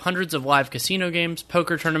also have hundreds of live casino games,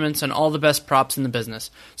 poker tournaments, and all the best props in the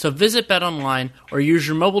business. So visit BetOnline or use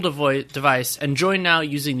your mobile device and join now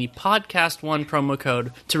using the Podcast1 promo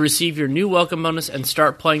code to receive your new welcome bonus and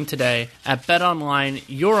start playing today at BetOnline,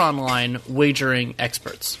 your online wagering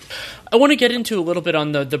experts. I want to get into a little bit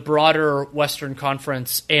on the broader Western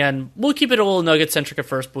Conference, and we'll keep it a little Nugget-centric at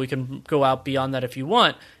first, but we can go out beyond that if you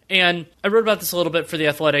want. And I wrote about this a little bit for The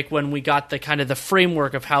Athletic when we got the kind of the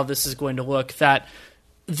framework of how this is going to look, that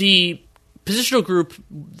the positional group,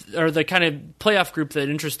 or the kind of playoff group that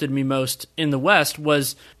interested me most in the West,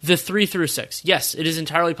 was the 3 through 6. Yes, it is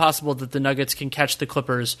entirely possible that the Nuggets can catch the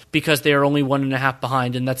Clippers because they are only 1.5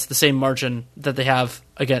 behind, and that's the same margin that they have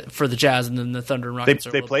again for the Jazz, and then the Thunder and Rockets.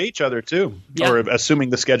 They play each other too, yeah. Or assuming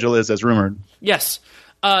the schedule is as rumored. Yes.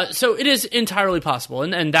 So it is entirely possible,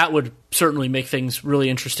 and that would certainly make things really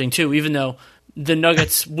interesting too, even though the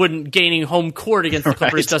Nuggets wouldn't gaining home court against the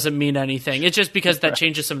Clippers doesn't mean anything. It's just because that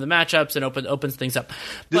changes some of the matchups and opens things up.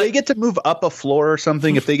 Do they get to move up a floor or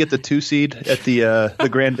something if they get the 2 seed at the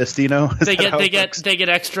Grand Destino? They get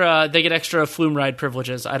extra flume ride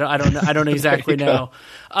privileges. I don't exactly know.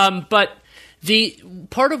 But the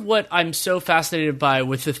part of what I'm so fascinated by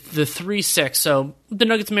with the 3-6, so the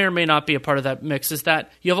Nuggets may or may not be a part of that mix, is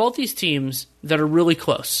that you have all these teams that are really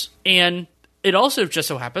close. And it also just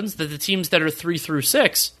so happens that the teams that are 3 through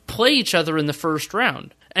 6 play each other in the first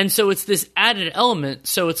round. And so it's this added element.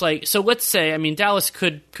 So it's like, so let's say, I mean, Dallas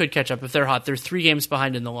could catch up if they're hot. They're 3 games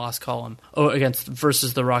behind in the loss column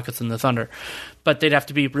versus the Rockets and the Thunder. But they'd have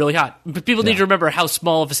to be really hot. But people need to remember how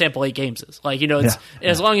small of a sample 8 games is. Like,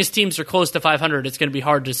 as long as teams are close to 500, it's going to be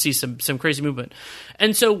hard to see some crazy movement.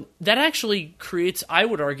 And so that actually creates, I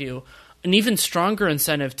would argue, an even stronger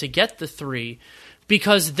incentive to get the 3,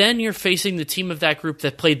 because then you're facing the team of that group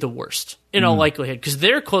that played the worst in all likelihood, because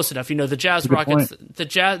they're close enough. The Jazz, Rockets, the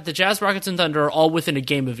Jazz, Rockets, and Thunder are all within a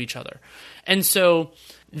game of each other, and so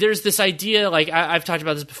there's this idea, like I've talked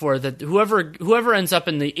about this before, that whoever ends up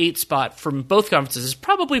in the 8 spot from both conferences is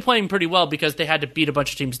probably playing pretty well because they had to beat a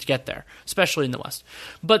bunch of teams to get there, especially in the West.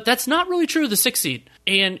 But that's not really true of the 6 seed,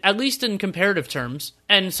 and at least in comparative terms,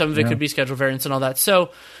 and some of it could be schedule variance and all that.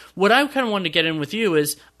 So what I kind of wanted to get in with you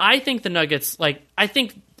is, I think the Nuggets, I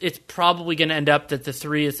think it's probably going to end up that the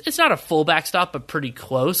 3 is, it's not a full backstop, but pretty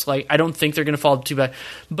close. Like, I don't think they're going to fall too bad.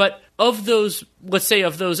 But of those, let's say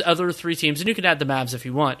of those other 3 teams, and you can add the Mavs if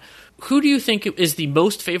you want, who do you think is the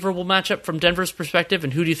most favorable matchup from Denver's perspective,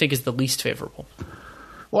 and who do you think is the least favorable?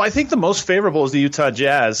 Well, I think the most favorable is the Utah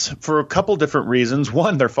Jazz for a couple different reasons.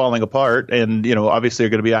 One, they're falling apart, and obviously they're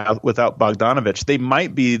going to be out without Bogdanovich. They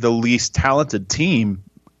might be the least talented team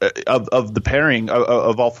of the pairing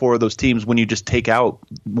of all 4 of those teams when you just take out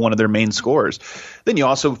one of their main scorers. Then you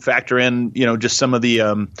also factor in, just some of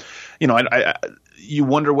the, you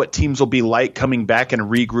wonder what teams will be like coming back and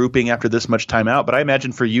regrouping after this much time out. But I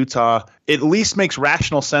imagine for Utah, it at least makes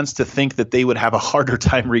rational sense to think that they would have a harder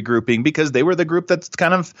time regrouping, because they were the group that's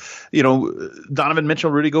kind of, Donovan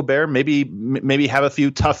Mitchell, Rudy Gobert, maybe have a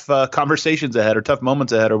few tough conversations ahead or tough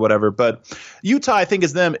moments ahead or whatever. But Utah, I think,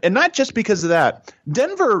 is them. And not just because of that.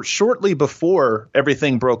 Denver, shortly before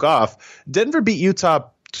everything broke off, Denver beat Utah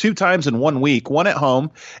 2 times in 1 week, one at home,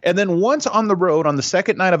 and then once on the road on the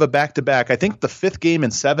second night of a back-to-back, I think the 5th game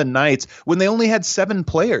in 7 nights, when they only had 7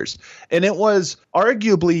 players. And it was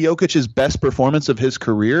arguably Jokic's best performance of his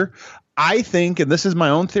career. I think, and this is my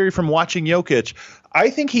own theory from watching Jokic,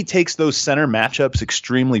 I think he takes those center matchups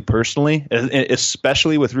extremely personally,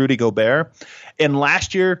 especially with Rudy Gobert. And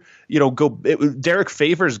last year, Derek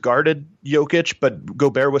Favors guarded Jokic, but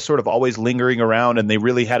Gobert was sort of always lingering around, and they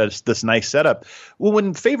really had this nice setup. Well,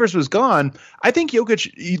 when Favors was gone, I think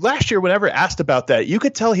Jokic last year, whenever asked about that, you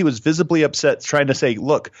could tell he was visibly upset, trying to say,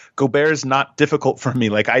 look, Gobert is not difficult for me.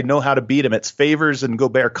 Like, I know how to beat him. It's Favors and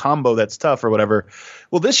Gobert combo that's tough or whatever.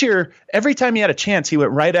 Well, this year, every time he had a chance, he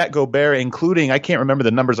went right at Gobert, including, I can't remember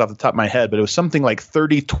the numbers off the top of my head, but it was something like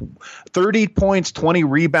 30 points, 20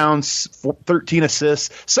 rebounds, 13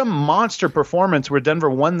 assists, some monster performance where Denver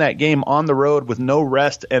won that game on the road with no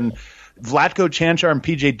rest. And Vlatko Cancar and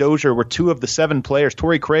PJ Dozier were 2 of the 7 players.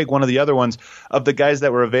 Torrey Craig, one of the other ones, of the guys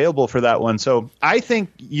that were available for that one. So I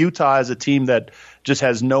think Utah is a team that just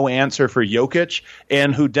has no answer for Jokic,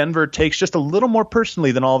 and who Denver takes just a little more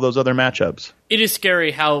personally than all those other matchups. It is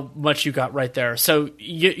scary how much you got right there. So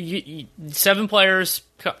 7 players,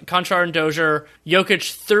 Conchar and Dozier,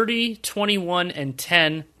 Jokic 30, 21, and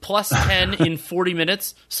 10, plus 10 in 40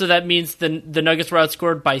 minutes. So that means the Nuggets were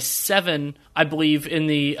outscored by 7, I believe, in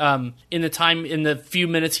the few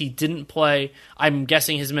minutes he didn't play. I'm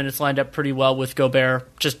guessing his minutes lined up pretty well with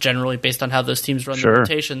Gobert, just generally based on how those teams run their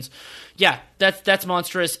rotations. Yeah, that's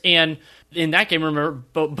monstrous. And in that game, remember,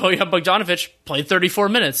 Bojan Bogdanovic played 34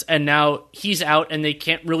 minutes, and now he's out, and they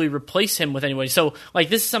can't really replace him with anybody. So,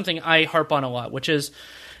 this is something I harp on a lot, which is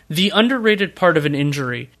the underrated part of an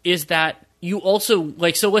injury is that you also,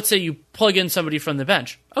 so let's say you plug in somebody from the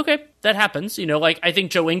bench. Okay, that happens. I think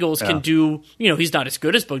Joe Ingles can do, he's not as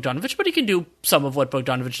good as Bogdanovic, but he can do some of what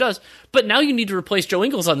Bogdanovic does. But now you need to replace Joe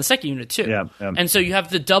Ingles on the second unit too. Yeah. And so you have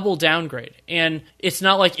the double downgrade. And it's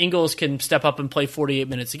not like Ingles can step up and play 48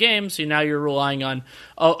 minutes a game, so now you're relying on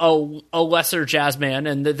a lesser Jazz man,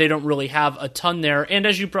 and they don't really have a ton there. And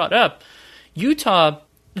as you brought up, Utah,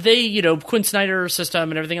 they, Quinn Snyder system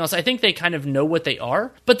and everything else, I think they kind of know what they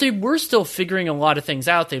are, but they were still figuring a lot of things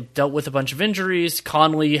out. They've dealt with a bunch of injuries.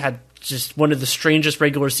 Conley had just one of the strangest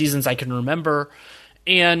regular seasons I can remember.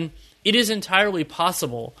 And it is entirely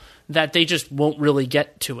possible that they just won't really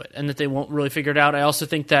get to it and that they won't really figure it out. I also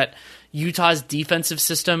think that Utah's defensive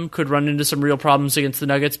system could run into some real problems against the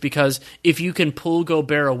Nuggets because if you can pull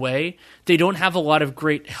Gobert away, they don't have a lot of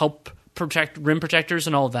great rim protectors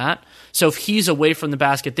and all of that. So if he's away from the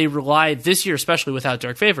basket, they rely, this year especially without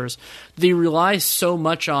Derek Favors, they rely so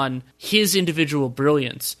much on his individual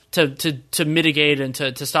brilliance to mitigate and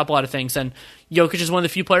to stop a lot of things. And Jokic is one of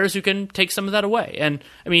the few players who can take some of that away. And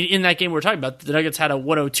I mean, in that game we're talking about, the Nuggets had a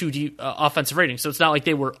 102 offensive rating, so it's not like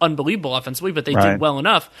they were unbelievable offensively, but they did well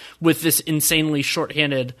enough with this insanely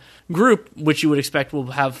shorthanded group, which you would expect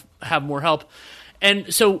will have more help.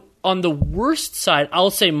 And so on the worst side,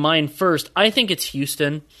 I'll say mine first. I think it's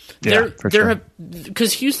Houston.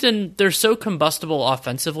 Because Houston, they're so combustible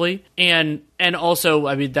offensively, and also,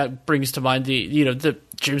 I mean, that brings to mind the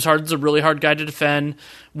James Harden's a really hard guy to defend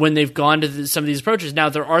when they've gone to some of these approaches. Now,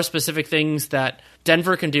 there are specific things that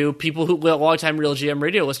Denver can do. People who long-time Real GM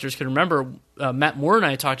radio listeners can remember, Matt Moore and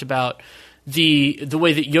I talked about the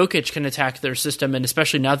way that Jokic can attack their system, and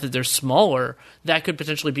especially now that they're smaller, that could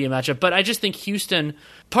potentially be a matchup. But I just think Houston,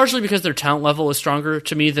 partially because their talent level is stronger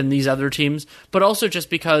to me than these other teams, but also just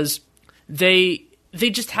because they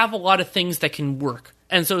just have a lot of things that can work.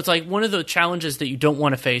 And so it's like one of the challenges that you don't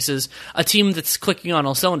want to face is a team that's clicking on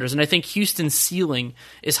all cylinders. And I think Houston's ceiling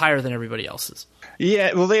is higher than everybody else's.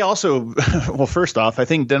 Yeah, well, they also first off, I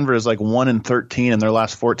think Denver is like 1-13 in their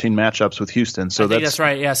last 14 matchups with Houston. So that's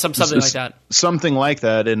right. Yeah, something like that. Something like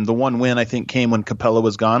that. And the one win I think came when Capella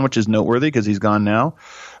was gone, which is noteworthy because he's gone now.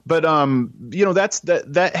 But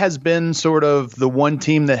that has been sort of the one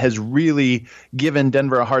team that has really given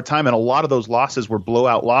Denver a hard time, and a lot of those losses were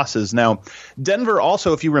blowout losses. Now, Denver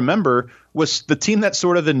also, if you remember, was the team that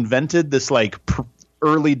sort of invented this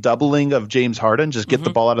early doubling of James Harden, just get the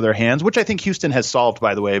ball out of their hands, which I think Houston has solved,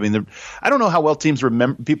 by the way. I mean, I don't know how well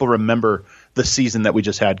people remember the season that we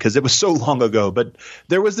just had because it was so long ago. But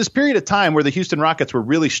there was this period of time where the Houston Rockets were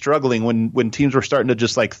really struggling when teams were starting to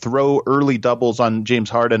just throw early doubles on James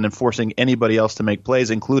Harden and forcing anybody else to make plays,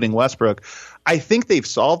 including Westbrook. I think they've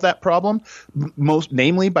solved that problem, most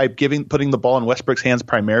namely by putting the ball in Westbrook's hands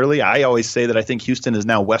primarily. I always say that I think Houston is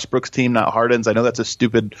now Westbrook's team, not Harden's. I know that's a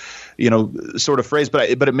stupid, sort of phrase, but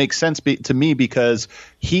it makes sense to me because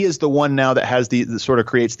he is the one now that has the sort of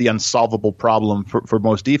creates the unsolvable problem for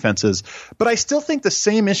most defenses. But I still think the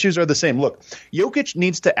same issues are the same. Look, Jokic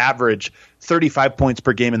needs to average 35 points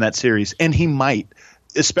per game in that series, and he might.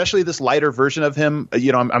 Especially this lighter version of him,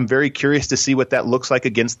 I'm very curious to see what that looks like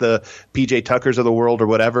against the PJ Tuckers of the world or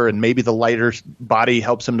whatever, and maybe the lighter body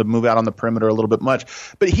helps him to move out on the perimeter a little bit much.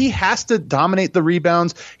 But he has to dominate the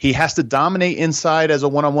rebounds. He has to dominate inside as a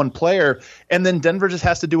one-on-one player, and then Denver just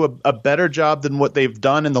has to do a better job than what they've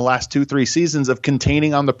done in the last 2-3 seasons of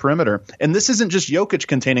containing on the perimeter. And this isn't just Jokic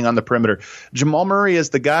containing on the perimeter. Jamal Murray is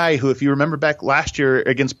the guy who, if you remember back last year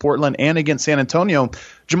against Portland and against San Antonio,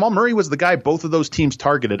 Jamal Murray was the guy both of those teams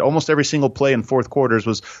targeted. Almost every single play in fourth quarters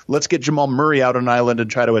was, let's get Jamal Murray out on an island and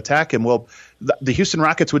try to attack him. Well, the Houston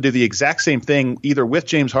Rockets would do the exact same thing either with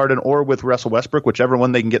James Harden or with Russell Westbrook, whichever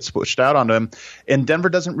one they can get pushed out onto him. And Denver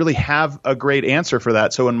doesn't really have a great answer for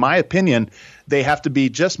that. So in my opinion, they have to be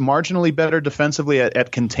just marginally better defensively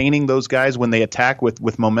at containing those guys when they attack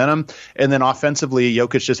with momentum. And then offensively,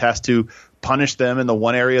 Jokic just has to punish them in the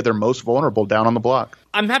one area they're most vulnerable, down on the block.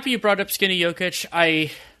 I'm happy you brought up skinny Jokic.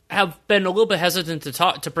 I have been a little bit hesitant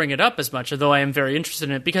to bring it up as much, although I am very interested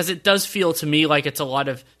in it, because it does feel to me like it's a lot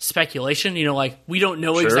of speculation. Like we don't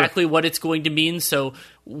know exactly what it's going to mean, so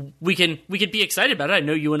we could be excited about it. I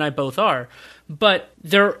know you and I both are, but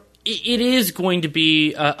it is going to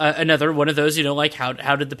be another one of those, like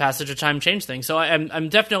how did the passage of time change things? So I'm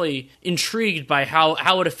definitely intrigued by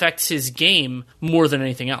how it affects his game more than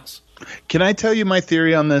anything else. Can I tell you my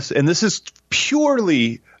theory on this? And this is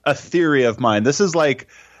purely a theory of mine. This is like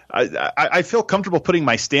I feel comfortable putting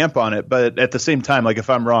my stamp on it, but at the same time, like if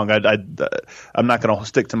I'm wrong, I'm not going to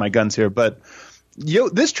stick to my guns here. But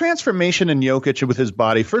this transformation in Jokic with his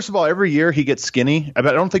body, first of all, every year he gets skinny. I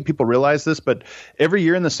don't think people realize this, but every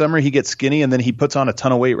year in the summer he gets skinny and then he puts on a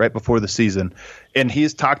ton of weight right before the season. And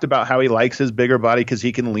he's talked about how he likes his bigger body because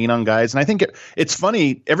he can lean on guys. And I think it's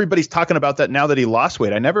funny. Everybody's talking about that now that he lost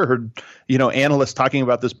weight. I never heard, analysts talking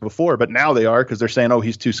about this before, but now they are because they're saying, oh,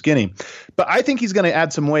 he's too skinny. But I think he's going to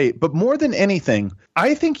add some weight. But more than anything,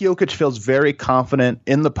 I think Jokic feels very confident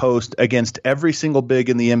in the post against every single big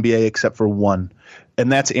in the NBA except for one.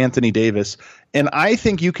 And that's Anthony Davis. And I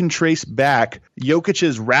think you can trace back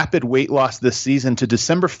Jokic's rapid weight loss this season to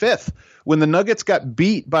December 5th when the Nuggets got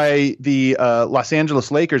beat by the Los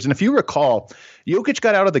Angeles Lakers. And if you recall, Jokic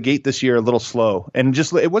got out of the gate this year a little slow. And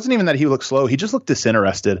it wasn't even that he looked slow. He just looked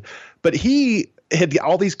disinterested. But he had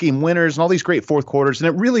all these game winners and all these great fourth quarters.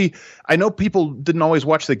 And it really – I know people didn't always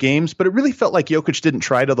watch the games, but it really felt like Jokic didn't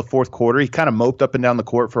try till the fourth quarter. He kind of moped up and down the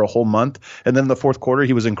court for a whole month. And then in the fourth quarter,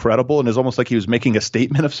 he was incredible. And it was almost like he was making a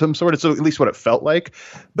statement of some sort. It's at least what it felt like.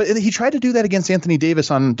 But he tried to do that against Anthony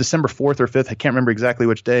Davis on December 4th or 5th. I can't remember exactly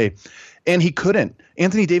which day. And he couldn't.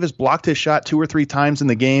 Anthony Davis blocked his shot 2 or 3 times in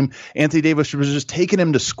the game. Anthony Davis was just taking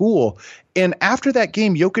him to school. And after that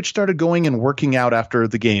game, Jokic started going and working out after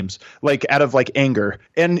the games, like out of like anger.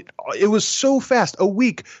 And it was so fast. A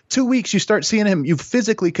week, 2 weeks, you start seeing him. You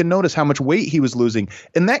physically can notice how much weight he was losing.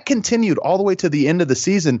 And that continued all the way to the end of the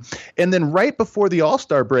season. And then right before the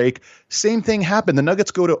All-Star break, same thing happened. The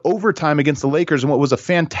Nuggets go to overtime against the Lakers in what was a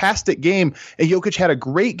fantastic game. And Jokic had a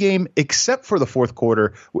great game except for the fourth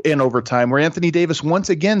quarter in overtime, where Anthony Davis once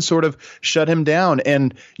again sort of shut him down.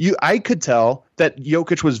 And I could tell that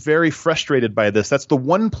Jokic was very frustrated by this. That's the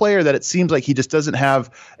one player that it seems like he just doesn't have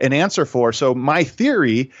an answer for. So my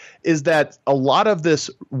theory is that a lot of this,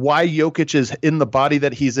 why Jokic is in the body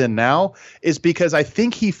that he's in now, is because I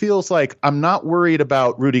think he feels like, I'm not worried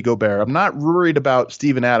about Rudy Gobert. I'm not worried about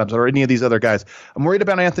Steven Adams or any of these other guys. I'm worried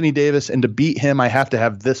about Anthony Davis, and to beat him, I have to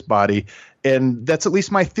have this body. And that's at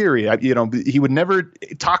least my theory. He would never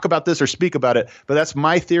talk about this or speak about it, but that's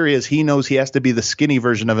my theory, is he knows he has to be the skinny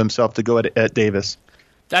version of himself to go at Davis.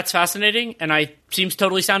 That's fascinating, and seems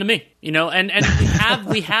totally sound to me. And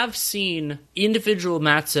we have seen individual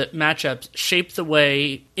matchups shape the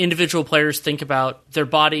way individual players think about their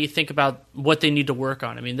body, think about what they need to work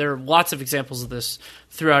on. I mean, there are lots of examples of this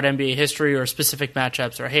throughout NBA history, or specific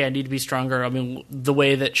matchups, or hey, I need to be stronger. I mean, the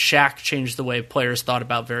way that Shaq changed the way players thought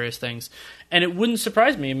about various things, and it wouldn't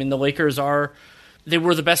surprise me. I mean, the Lakers they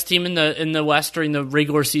were the best team in the West during the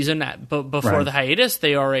regular season before the hiatus.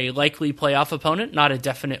 They are a likely playoff opponent, not a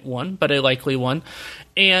definite one, but a likely one.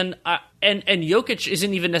 And Jokic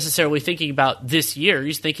isn't even necessarily thinking about this year.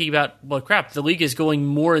 He's thinking about, well, crap, the league is going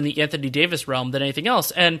more in the Anthony Davis realm than anything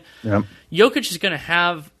else. And Jokic is going to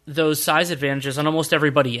have those size advantages on almost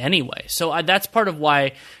everybody anyway. So that's part of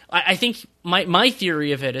why I think my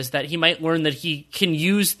theory of it is that he might learn that he can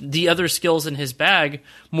use the other skills in his bag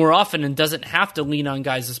more often and doesn't have to lean on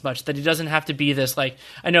guys as much, that he doesn't have to be this, like,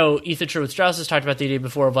 I know Ethan Sherwood-Strauss has talked about the idea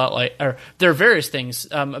before about there are various things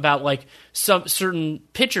about like some certain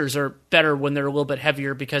pitchers are better when they're a little bit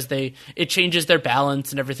heavier because it changes their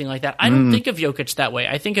balance and everything like that. I don't think of Jokic that way.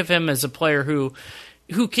 I think of him as a player who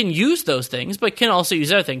can use those things, but can also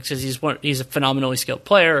use other things because he's a phenomenally skilled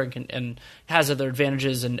player and has other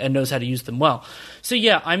advantages and knows how to use them well. So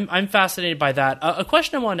yeah, I'm fascinated by that. A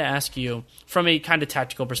question I wanted to ask you from a kind of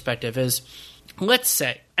tactical perspective is, let's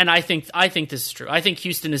say, and I think this is true, I think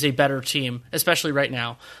Houston is a better team, especially right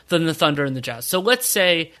now, than the Thunder and the Jazz. So let's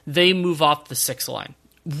say they move off the 6 line.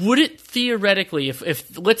 Would it theoretically,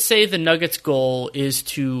 if let's say the Nuggets' goal is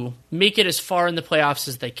to make it as far in the playoffs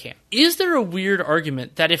as they can, is there a weird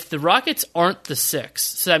argument that if the Rockets aren't the 6,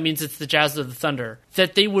 so that means it's the Jazz or the Thunder,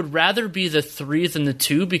 that they would rather be the 3 than the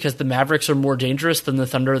 2 because the Mavericks are more dangerous than the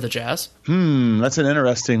Thunder or the Jazz? That's an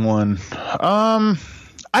interesting one.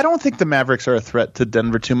 I don't think the Mavericks are a threat to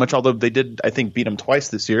Denver too much, although they did, I think, beat them twice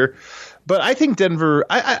this year. But I think Denver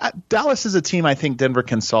 – Dallas is a team I think Denver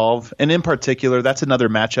can solve. And in particular, that's another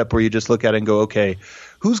matchup where you just look at it and go, okay,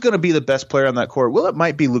 who's going to be the best player on that court? Well, it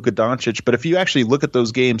might be Luka Doncic. But if you actually look at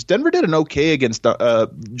those games, Denver did an okay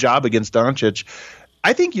job against Doncic.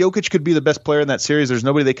 I think Jokic could be the best player in that series. There's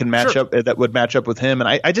nobody they can match up that would match up with him.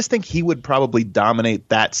 And I just think he would probably dominate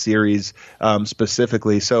that series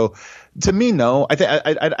specifically. So to me, no.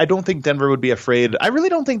 I don't think Denver would be afraid. I really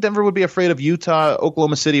don't think Denver would be afraid of Utah,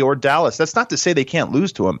 Oklahoma City, or Dallas. That's not to say they can't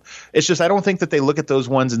lose to them. It's just I don't think that they look at those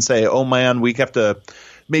ones and say, oh, man, we have to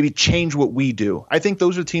maybe change what we do. I think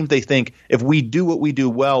those are teams they think if we do what we do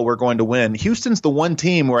well, we're going to win. Houston's the one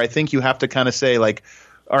team where I think you have to kind of say like,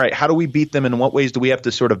 all right, how do we beat them, and in what ways do we have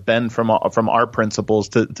to sort of bend from our principles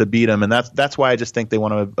to beat them? And that's why I just think they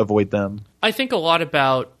want to avoid them. I think a lot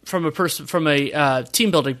about from a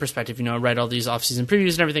team building perspective. I read all these offseason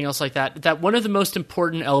previews and everything else like that. That one of the most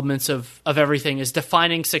important elements of everything is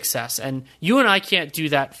defining success, and you and I can't do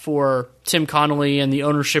that for Tim Connolly and the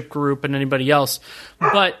ownership group and anybody else,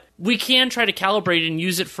 but we can try to calibrate and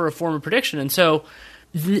use it for a form of prediction. And so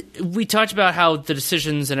we talked about how the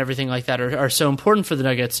decisions and everything like that are so important for the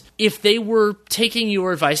Nuggets. If they were taking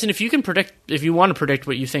your advice, and if you want to predict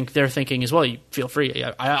what you think they're thinking as well, you feel free.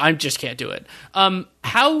 I just can't do it.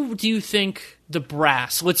 How do you think the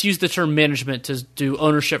brass, let's use the term management to do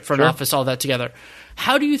ownership, front office, all that together,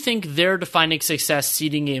 how do you think they're defining success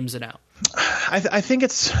seeding games and out? I think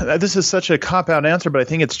this is such a cop-out answer, but I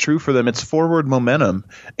think it's true for them. It's forward momentum.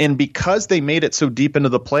 And because they made it so deep into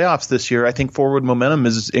the playoffs this year, I think forward momentum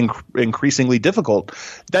is increasingly difficult.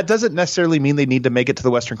 That doesn't necessarily mean they need to make it to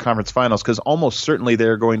the Western Conference Finals, because almost certainly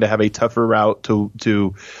they're going to have a tougher route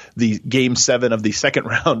to the Game 7 of the second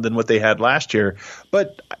round than what they had last year.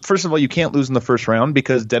 But first of all, you can't lose in the first round,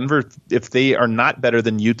 because Denver, if they are not better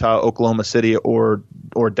than Utah, Oklahoma City, or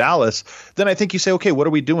Dallas, then I think you say, okay, what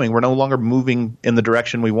are we doing? We're no longer moving in the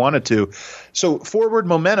direction we wanted to. So forward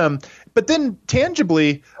momentum, but then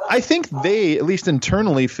tangibly, I think they, at least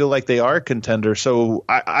internally, feel like they are a contender. So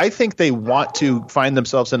I think they want to find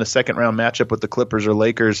themselves in a second round matchup with the Clippers or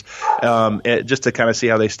Lakers, just to kind of see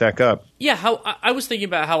how they stack up. Yeah, how I was thinking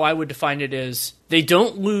about how I would define it is they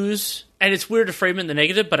don't lose. And it's weird to frame it in the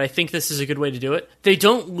negative, but I think this is a good way to do it. They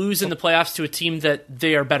don't lose in the playoffs to a team that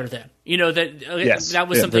they are better than. That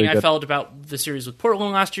was something I felt about the series with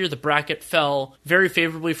Portland last year. The bracket fell very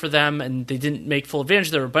favorably for them, and they didn't make full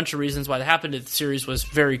advantage. There were a bunch of reasons why that happened. The series was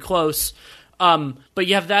very close. But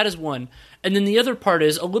you have that as one. And then the other part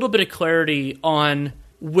is a little bit of clarity on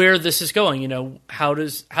where this is going. How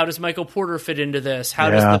does Michael Porter fit into this?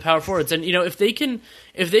 How does the power forwards? And if they can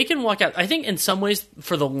walk out, I think in some ways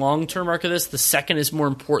for the long term arc of this, the second is more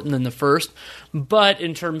important than the first. But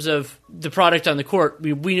in terms of the product on the court,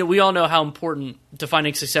 we all know how important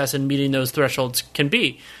defining success and meeting those thresholds can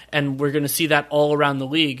be, and we're going to see that all around the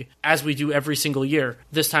league as we do every single year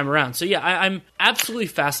this time around. So I'm absolutely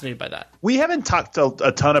fascinated by that. We haven't talked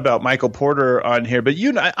a ton about Michael Porter on here, but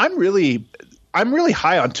I'm really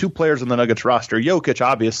high on two players on the Nuggets roster. Jokic,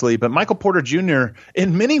 obviously, but Michael Porter Jr.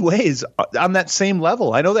 in many ways on that same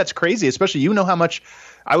level. I know that's crazy, especially how much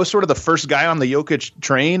I was sort of the first guy on the Jokic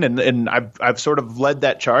train, and I've sort of led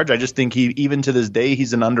that charge. I just think even to this day,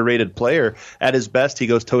 he's an underrated player. At his best, he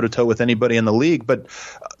goes toe-to-toe with anybody in the league. But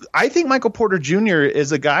I think Michael Porter Jr.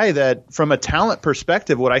 is a guy that, from a talent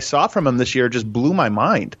perspective, what I saw from him this year just blew my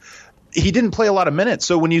mind. He didn't play a lot of minutes.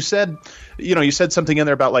 So when you said something in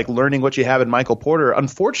there about like learning what you have in Michael Porter,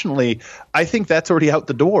 unfortunately, I think that's already out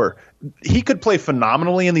the door. He could play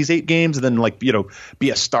phenomenally in these 8 games and then be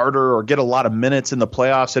a starter or get a lot of minutes in the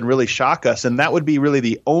playoffs and really shock us. And that would be really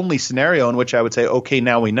the only scenario in which I would say, okay,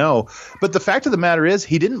 now we know. But the fact of the matter is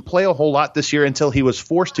he didn't play a whole lot this year until he was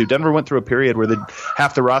forced to. Denver went through a period where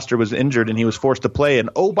half the roster was injured and he was forced to play. And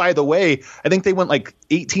oh, by the way, I think they went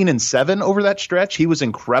 18-7 over that stretch. He was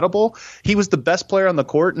incredible. He was the best player on the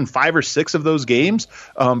court in 5 or 6 of those games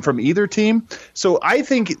from either team. So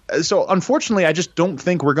unfortunately, I just don't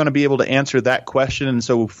think we're going to be able to answer that question. And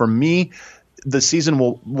so for me, the season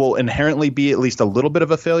will inherently be at least a little bit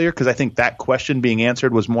of a failure, because I think that question being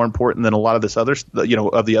answered was more important than a lot of this other,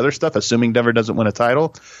 of the other stuff, assuming Denver doesn't win a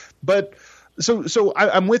title. But So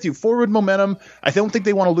I'm with you. Forward momentum. I don't think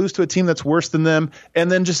they want to lose to a team that's worse than them.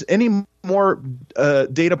 And then just any more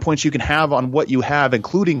data points you can have on what you have,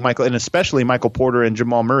 including Michael, and especially Michael Porter and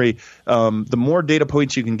Jamal Murray. The more data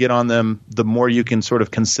points you can get on them, the more you can sort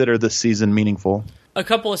of consider this season meaningful. A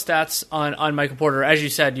couple of stats on Michael Porter. As you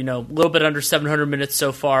said, a little bit under 700 minutes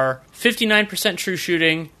so far. 59% true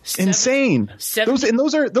shooting. Insane. Those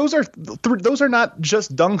are not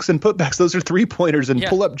just dunks and putbacks. Those are 3-pointers and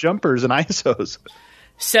pull-up jumpers and ISOs.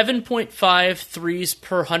 7.5 threes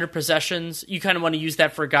per 100 possessions. You kind of want to use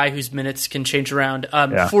that for a guy whose minutes can change around.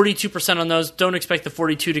 42% on those. Don't expect the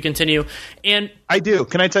 42 to continue. And I do.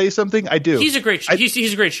 Can I tell you something? I do. He's a great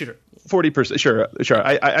he's a great shooter. 40%, sure.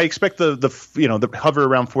 I expect the hover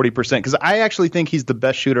around 40% because I actually think he's the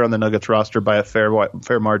best shooter on the Nuggets roster by a fair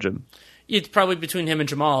margin. It's probably between him and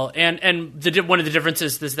Jamal, and one of the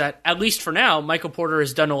differences is that at least for now, Michael Porter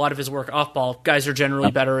has done a lot of his work off ball. Guys are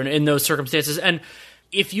generally better in those circumstances, and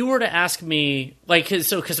if you were to ask me,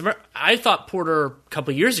 because I thought Porter a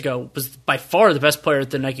couple of years ago was by far the best player at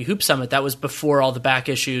the Nike Hoop Summit. That was before all the back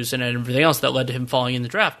issues and everything else that led to him falling in the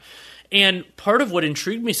draft. And part of what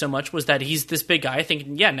intrigued me so much was that he's this big guy. I think,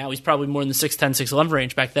 now he's probably more in the 6'10", 6'11"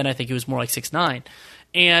 range. Back then, I think he was more like 6'9".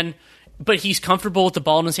 But he's comfortable with the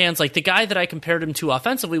ball in his hands. Like the guy that I compared him to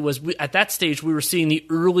offensively was at that stage, we were seeing the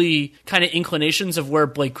early kind of inclinations of where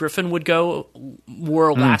Blake Griffin would go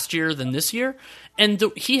more last year than this year. And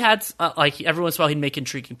he had, every once in a while, he'd make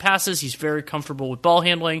intriguing passes. He's very comfortable with ball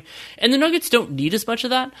handling. And the Nuggets don't need as much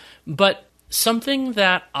of that. But something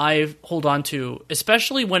that I hold on to,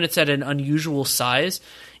 especially when it's at an unusual size,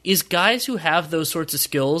 is guys who have those sorts of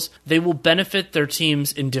skills, they will benefit their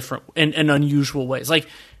teams in unusual ways. Like,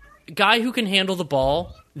 a guy who can handle the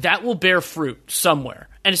ball, that will bear fruit somewhere.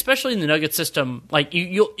 And especially in the Nuggets system,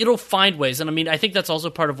 it'll find ways. And I mean, I think that's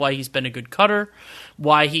also part of why he's been a good cutter,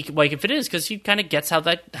 why he can fit in, is because he kind of gets how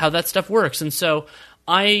that stuff works. And so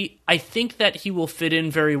I think that he will fit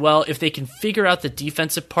in very well. If they can figure out the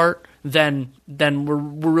defensive part, then we're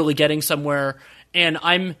really getting somewhere. And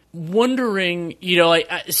I'm wondering,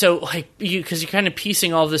 because you're kind of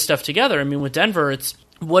piecing all this stuff together. I mean, with Denver, it's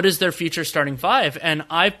what is their future starting five? And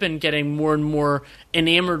I've been getting more and more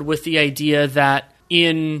enamored with the idea that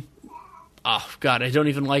I don't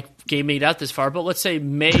even like game made out this far, but let's say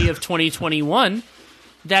May of 2021,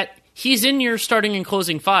 that he's in your starting and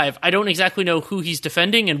closing five. I don't exactly know who he's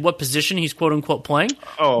defending and what position he's quote-unquote playing.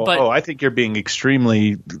 I think you're being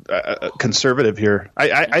extremely conservative here.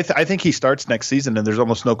 I think he starts next season, and there's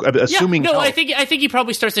almost no assuming. I think he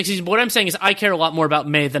probably starts next season. But what I'm saying is, I care a lot more about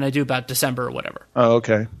May than I do about December or whatever. Oh,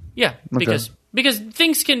 okay. Yeah, because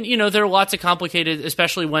things can, there are lots of complicated,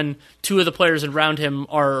 especially when two of the players around him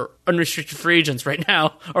are unrestricted free agents right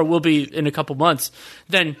now, or will be in a couple months.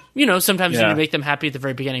 Then, sometimes you need to make them happy at the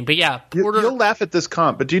very beginning. But yeah, Porter. You'll laugh at this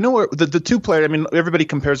comp, but do you know what the two players? I mean, everybody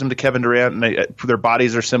compares him to Kevin Durant, and their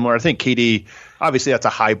bodies are similar. I think KD, obviously, that's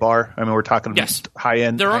a high bar. I mean, we're talking high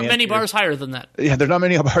end. There aren't many bars higher than that. Yeah, there's not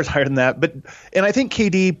many bars higher than that. And I think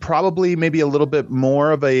KD probably maybe a little bit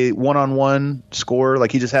more of a one-on-one scorer.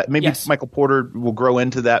 Like he just had Michael Porter will grow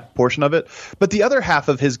into that portion of it. But the other half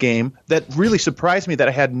of his game that really surprised me that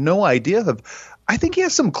I had no idea of, I think he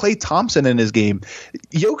has some Klay Thompson in his game.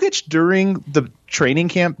 Jokic during the training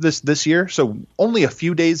camp this year, so only a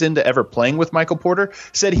few days into ever playing with Michael Porter,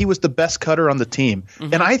 said he was the best cutter on the team.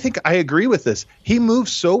 Mm-hmm. And I think I agree with this. He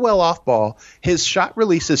moves so well off ball. His shot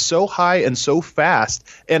release is so high and so fast,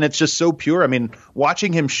 and it's just so pure. I mean,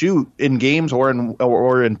 watching him shoot in games or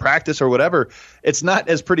in practice or whatever, it's not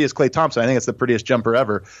as pretty as Klay Thompson. I think it's the prettiest jumper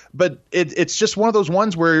ever. But it's just one of those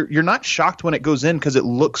ones where you're not shocked when it goes in because it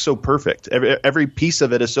looks so perfect. Every piece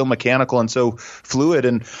of it is so mechanical and so fluid.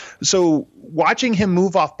 And so watching him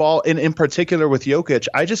move off ball, and in particular with Jokic,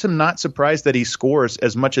 I just am not surprised that he scores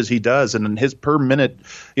as much as he does. And his per minute,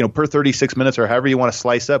 per 36 minutes or however you want to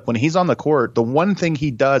slice up, when he's on the court, the one thing he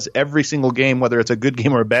does every single game, whether it's a good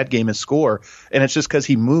game or a bad game, is score. And it's just because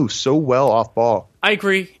he moves so well off ball. I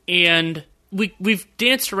agree. And we've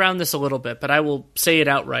danced around this a little bit, but I will say it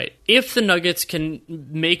outright. If the Nuggets can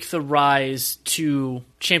make the rise to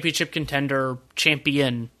championship contender,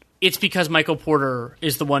 champion, it's because Michael Porter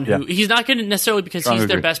is the one who he's not going to necessarily because he's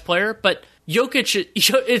their best player, but Jokic,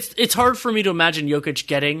 it's hard for me to imagine Jokic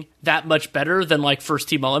getting that much better than like first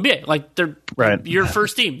team All-NBA. Like they're your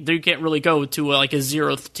first team, you can't really go to a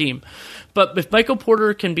zeroth team. But if Michael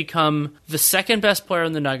Porter can become the second best player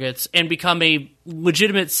in the Nuggets and become a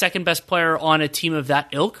legitimate second best player on a team of that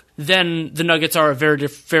ilk, then the Nuggets are a very,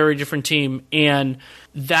 very different team. And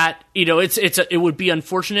that, it would be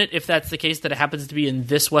unfortunate if that's the case that it happens to be in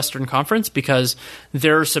this Western Conference, because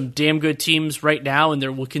there are some damn good teams right now, and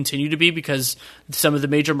there will continue to be because some of the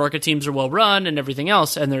major market teams are well run and everything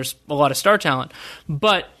else, and there's a lot of star talent.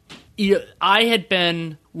 But I had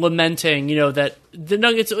been lamenting, that the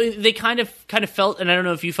Nuggets, they kind of felt, and I don't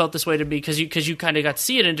know if you felt this way to me because you kind of got to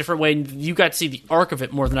see it in a different way, and you got to see the arc of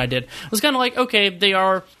it more than I did. It was kind of like, okay, they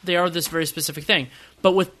are this very specific thing.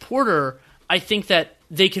 But with Porter, I think that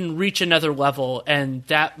they can reach another level, and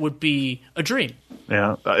that would be a dream.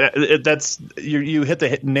 Yeah, that's you hit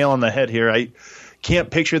the nail on the head here. I can't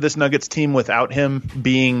picture this Nuggets team without him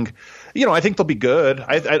being. I think they'll be good.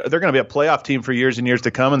 They're going to be a playoff team for years and years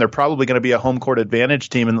to come, and they're probably going to be a home court advantage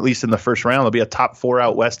team, and at least in the first round. They'll be a top 4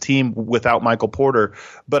 out West team without Michael Porter.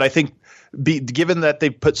 But I think given that they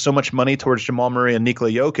put so much money towards Jamal Murray and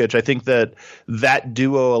Nikola Jokic, I think that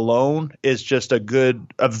duo alone is just a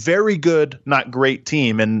very good, not great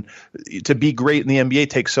team. And to be great in the NBA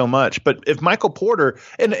takes so much. But if Michael Porter,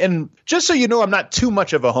 and just so you know, I'm not too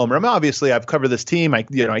much of a homer. Obviously I've covered this team. I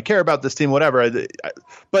care about this team, whatever.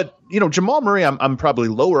 But Jamal Murray, I'm probably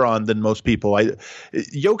lower on than most people.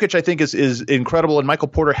 Jokic, I think, is incredible, and Michael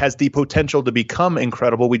Porter has the potential to become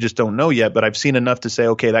incredible. We just don't know yet. But I've seen enough to say,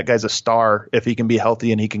 okay, that guy's a star if he can be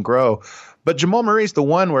healthy and he can grow. But Jamal Murray's the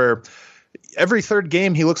one where every third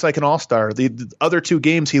game he looks like an all-star. The other 2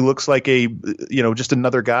 games he looks like just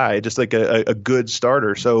another guy, just like a good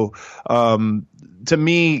starter. So to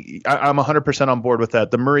me, I'm 100% on board with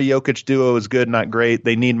that. The Murray-Jokic duo is good, not great.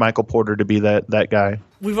 They need Michael Porter to be that guy.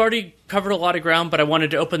 We've already covered a lot of ground, but I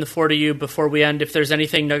wanted to open the floor to you before we end. If there's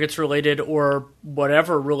anything Nuggets related or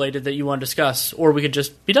whatever related that you want to discuss, or we could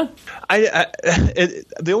just be done.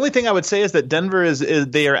 The only thing I would say is that Denver is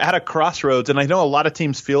they are at a crossroads, and I know a lot of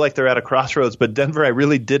teams feel like they're at a crossroads, but Denver, I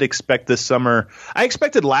really did expect this summer. I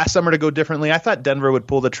expected last summer to go differently. I thought Denver would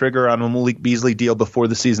pull the trigger on a Malik Beasley deal before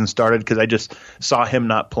the season started because I just saw him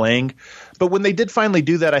not playing. But when they did finally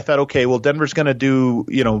do that, I thought, okay, well, Denver's going to do,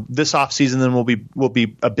 this offseason then will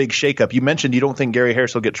be a big shakeup. You mentioned you don't think Gary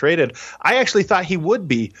Harris will get traded. I actually thought he would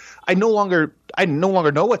be. I no longer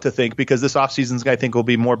know what to think because this offseason I think will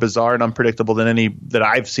be more bizarre and unpredictable than any that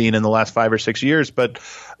I've seen in the last 5 or 6 years. But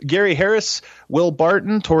Gary Harris, Will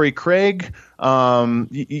Barton, Torrey Craig, Mason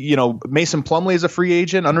Plumlee is a free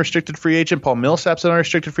agent, unrestricted free agent. Paul Millsap's an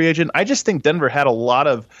unrestricted free agent. I just think Denver had a lot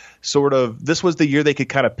of this was the year they could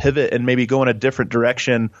kind of pivot and maybe go in a different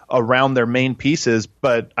direction around their main pieces.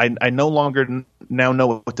 But I no longer now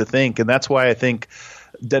know what to think. And that's why I think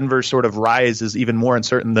Denver's sort of rise is even more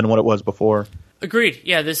uncertain than what it was before. Agreed.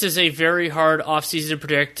 Yeah, this is a very hard offseason to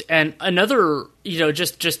predict. And another,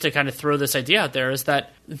 just to kind of throw this idea out there is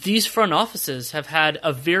that these front offices have had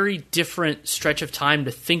a very different stretch of time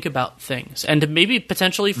to think about things and to maybe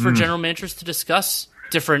potentially for general managers to discuss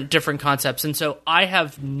different concepts. And so I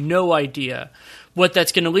have no idea what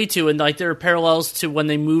that's going to lead to. And there are parallels to when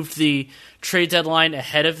they moved the trade deadline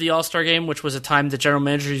ahead of the All-Star game, which was a time that general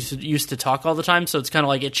managers used to talk all the time. So it's kind of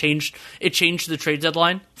like it changed the trade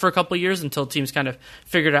deadline for a couple of years until teams kind of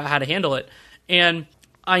figured out how to handle it. And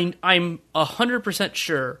I'm 100%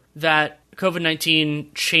 sure that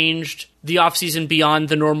COVID-19 changed the offseason beyond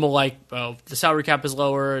the normal, the salary cap is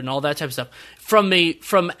lower and all that type of stuff.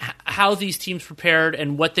 From how these teams prepared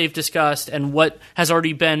and what they've discussed and what has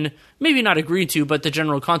already been maybe not agreed to, but the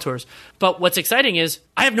general contours. But what's exciting is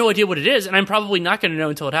I have no idea what it is, and I'm probably not going to know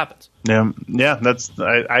until it happens. Yeah, that's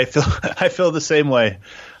I feel the same way.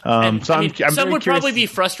 I'm some would curious, probably be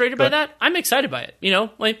frustrated by that. I'm excited by it.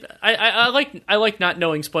 I like not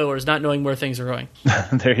knowing spoilers, not knowing where things are going.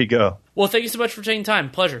 There you go. Well, thank you so much for taking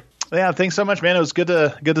time. Pleasure. Yeah, thanks so much, man. It was good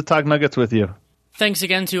to talk Nuggets with you. Thanks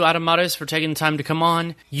again to Adam Mares for taking the time to come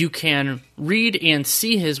on. You can read and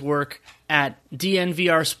see his work at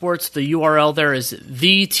DNVR Sports. The URL there is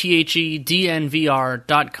thednvr.com.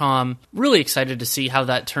 Really excited to see how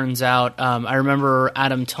that turns out. I remember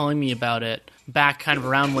Adam telling me about it back kind of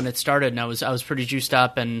around when it started, and I was pretty juiced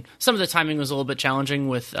up, and some of the timing was a little bit challenging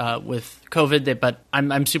with COVID, but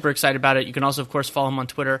I'm super excited about it. You can also, of course, follow him on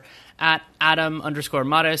Twitter at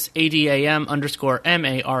Adam_Mares,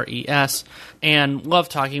 ADAM_MARES, and love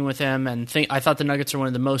talking with him. And I thought the Nuggets are one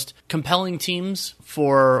of the most compelling teams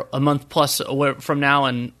for a month plus from now,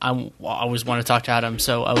 and I always want to talk to Adam,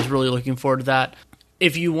 so I was really looking forward to that.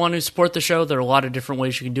 If you want to support the show, there are a lot of different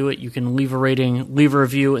ways you can do it. You can leave a rating, leave a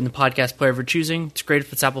review in the podcast player of your choosing. It's great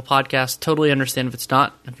if it's Apple Podcasts. Totally understand if it's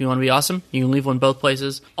not. If you want to be awesome, you can leave one both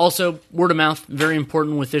places. Also, word of mouth, very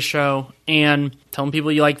important with this show. And telling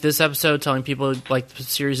people you like this episode, telling people you like the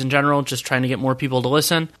series in general, just trying to get more people to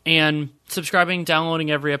listen. And subscribing, downloading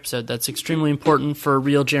every episode. That's extremely important for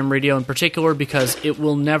Real Jam Radio in particular because it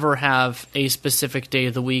will never have a specific day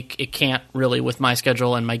of the week. It can't really with my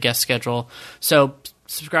schedule and my guest schedule. So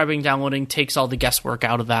subscribing, downloading takes all the guesswork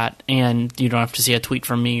out of that, and you don't have to see a tweet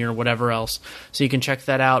from me or whatever else. So you can check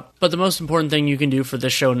that out. But the most important thing you can do for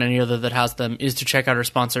this show and any other that has them is to check out our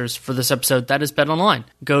sponsors for this episode. That is BetOnline.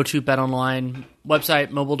 Go to BetOnline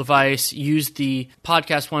website, mobile device, use the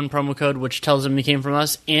Podcast One promo code, which tells them you came from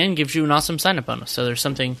us and gives you an awesome sign-up bonus. So there's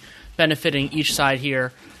something benefiting each side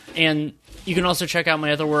here. And you can also check out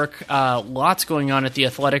my other work. Lots going on at The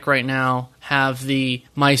Athletic right now. Have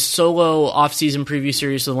my solo off-season preview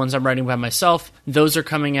series, the ones I'm writing by myself. Those are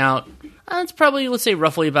coming out. It's probably, let's say,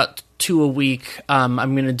 roughly about 2 a week. I'm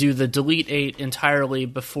going to do the Delete 8 entirely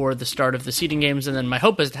before the start of the seeding games, and then my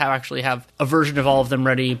hope is to actually have a version of all of them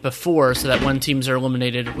ready before, so that when teams are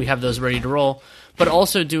eliminated, we have those ready to roll. But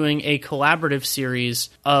also doing a collaborative series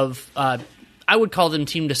of, I would call them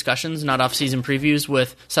team discussions, not off-season previews,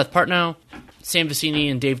 with Seth Partnow, Sam Vecini,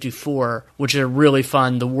 and Dave Dufour, which are really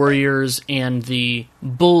fun. The Warriors and the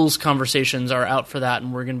Bulls conversations are out for that,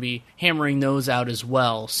 and we're going to be hammering those out as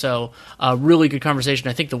well. So really good conversation.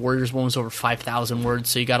 I think the Warriors one was over 5,000 words,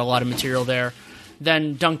 so you got a lot of material there.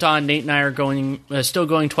 Then Dunked On, Nate and I are still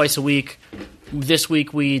going twice a week. This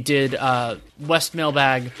week we did West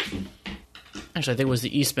Mailbag. Actually, I think it was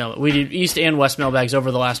the East Mailbag. We did East and West Mailbags over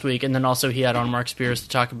the last week, and then also he had on Mark Spears to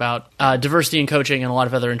talk about diversity in coaching and a lot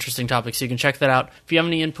of other interesting topics. So you can check that out. If you have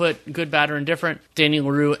any input, good, bad, or indifferent, Danny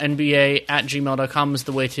Leroux, NBA@gmail.com is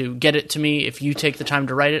the way to get it to me. If you take the time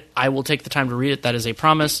to write it, I will take the time to read it. That is a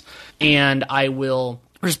promise. And I will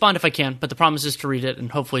respond if I can, but the promise is to read it, and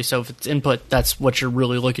hopefully so if it's input, that's what you're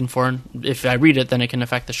really looking for. And if I read it, then it can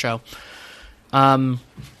affect the show. And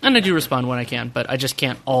I do respond when I can, but I just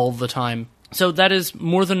can't all the time. So that is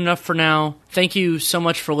more than enough for now. Thank you so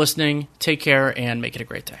much for listening. Take care and make it a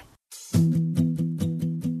great day.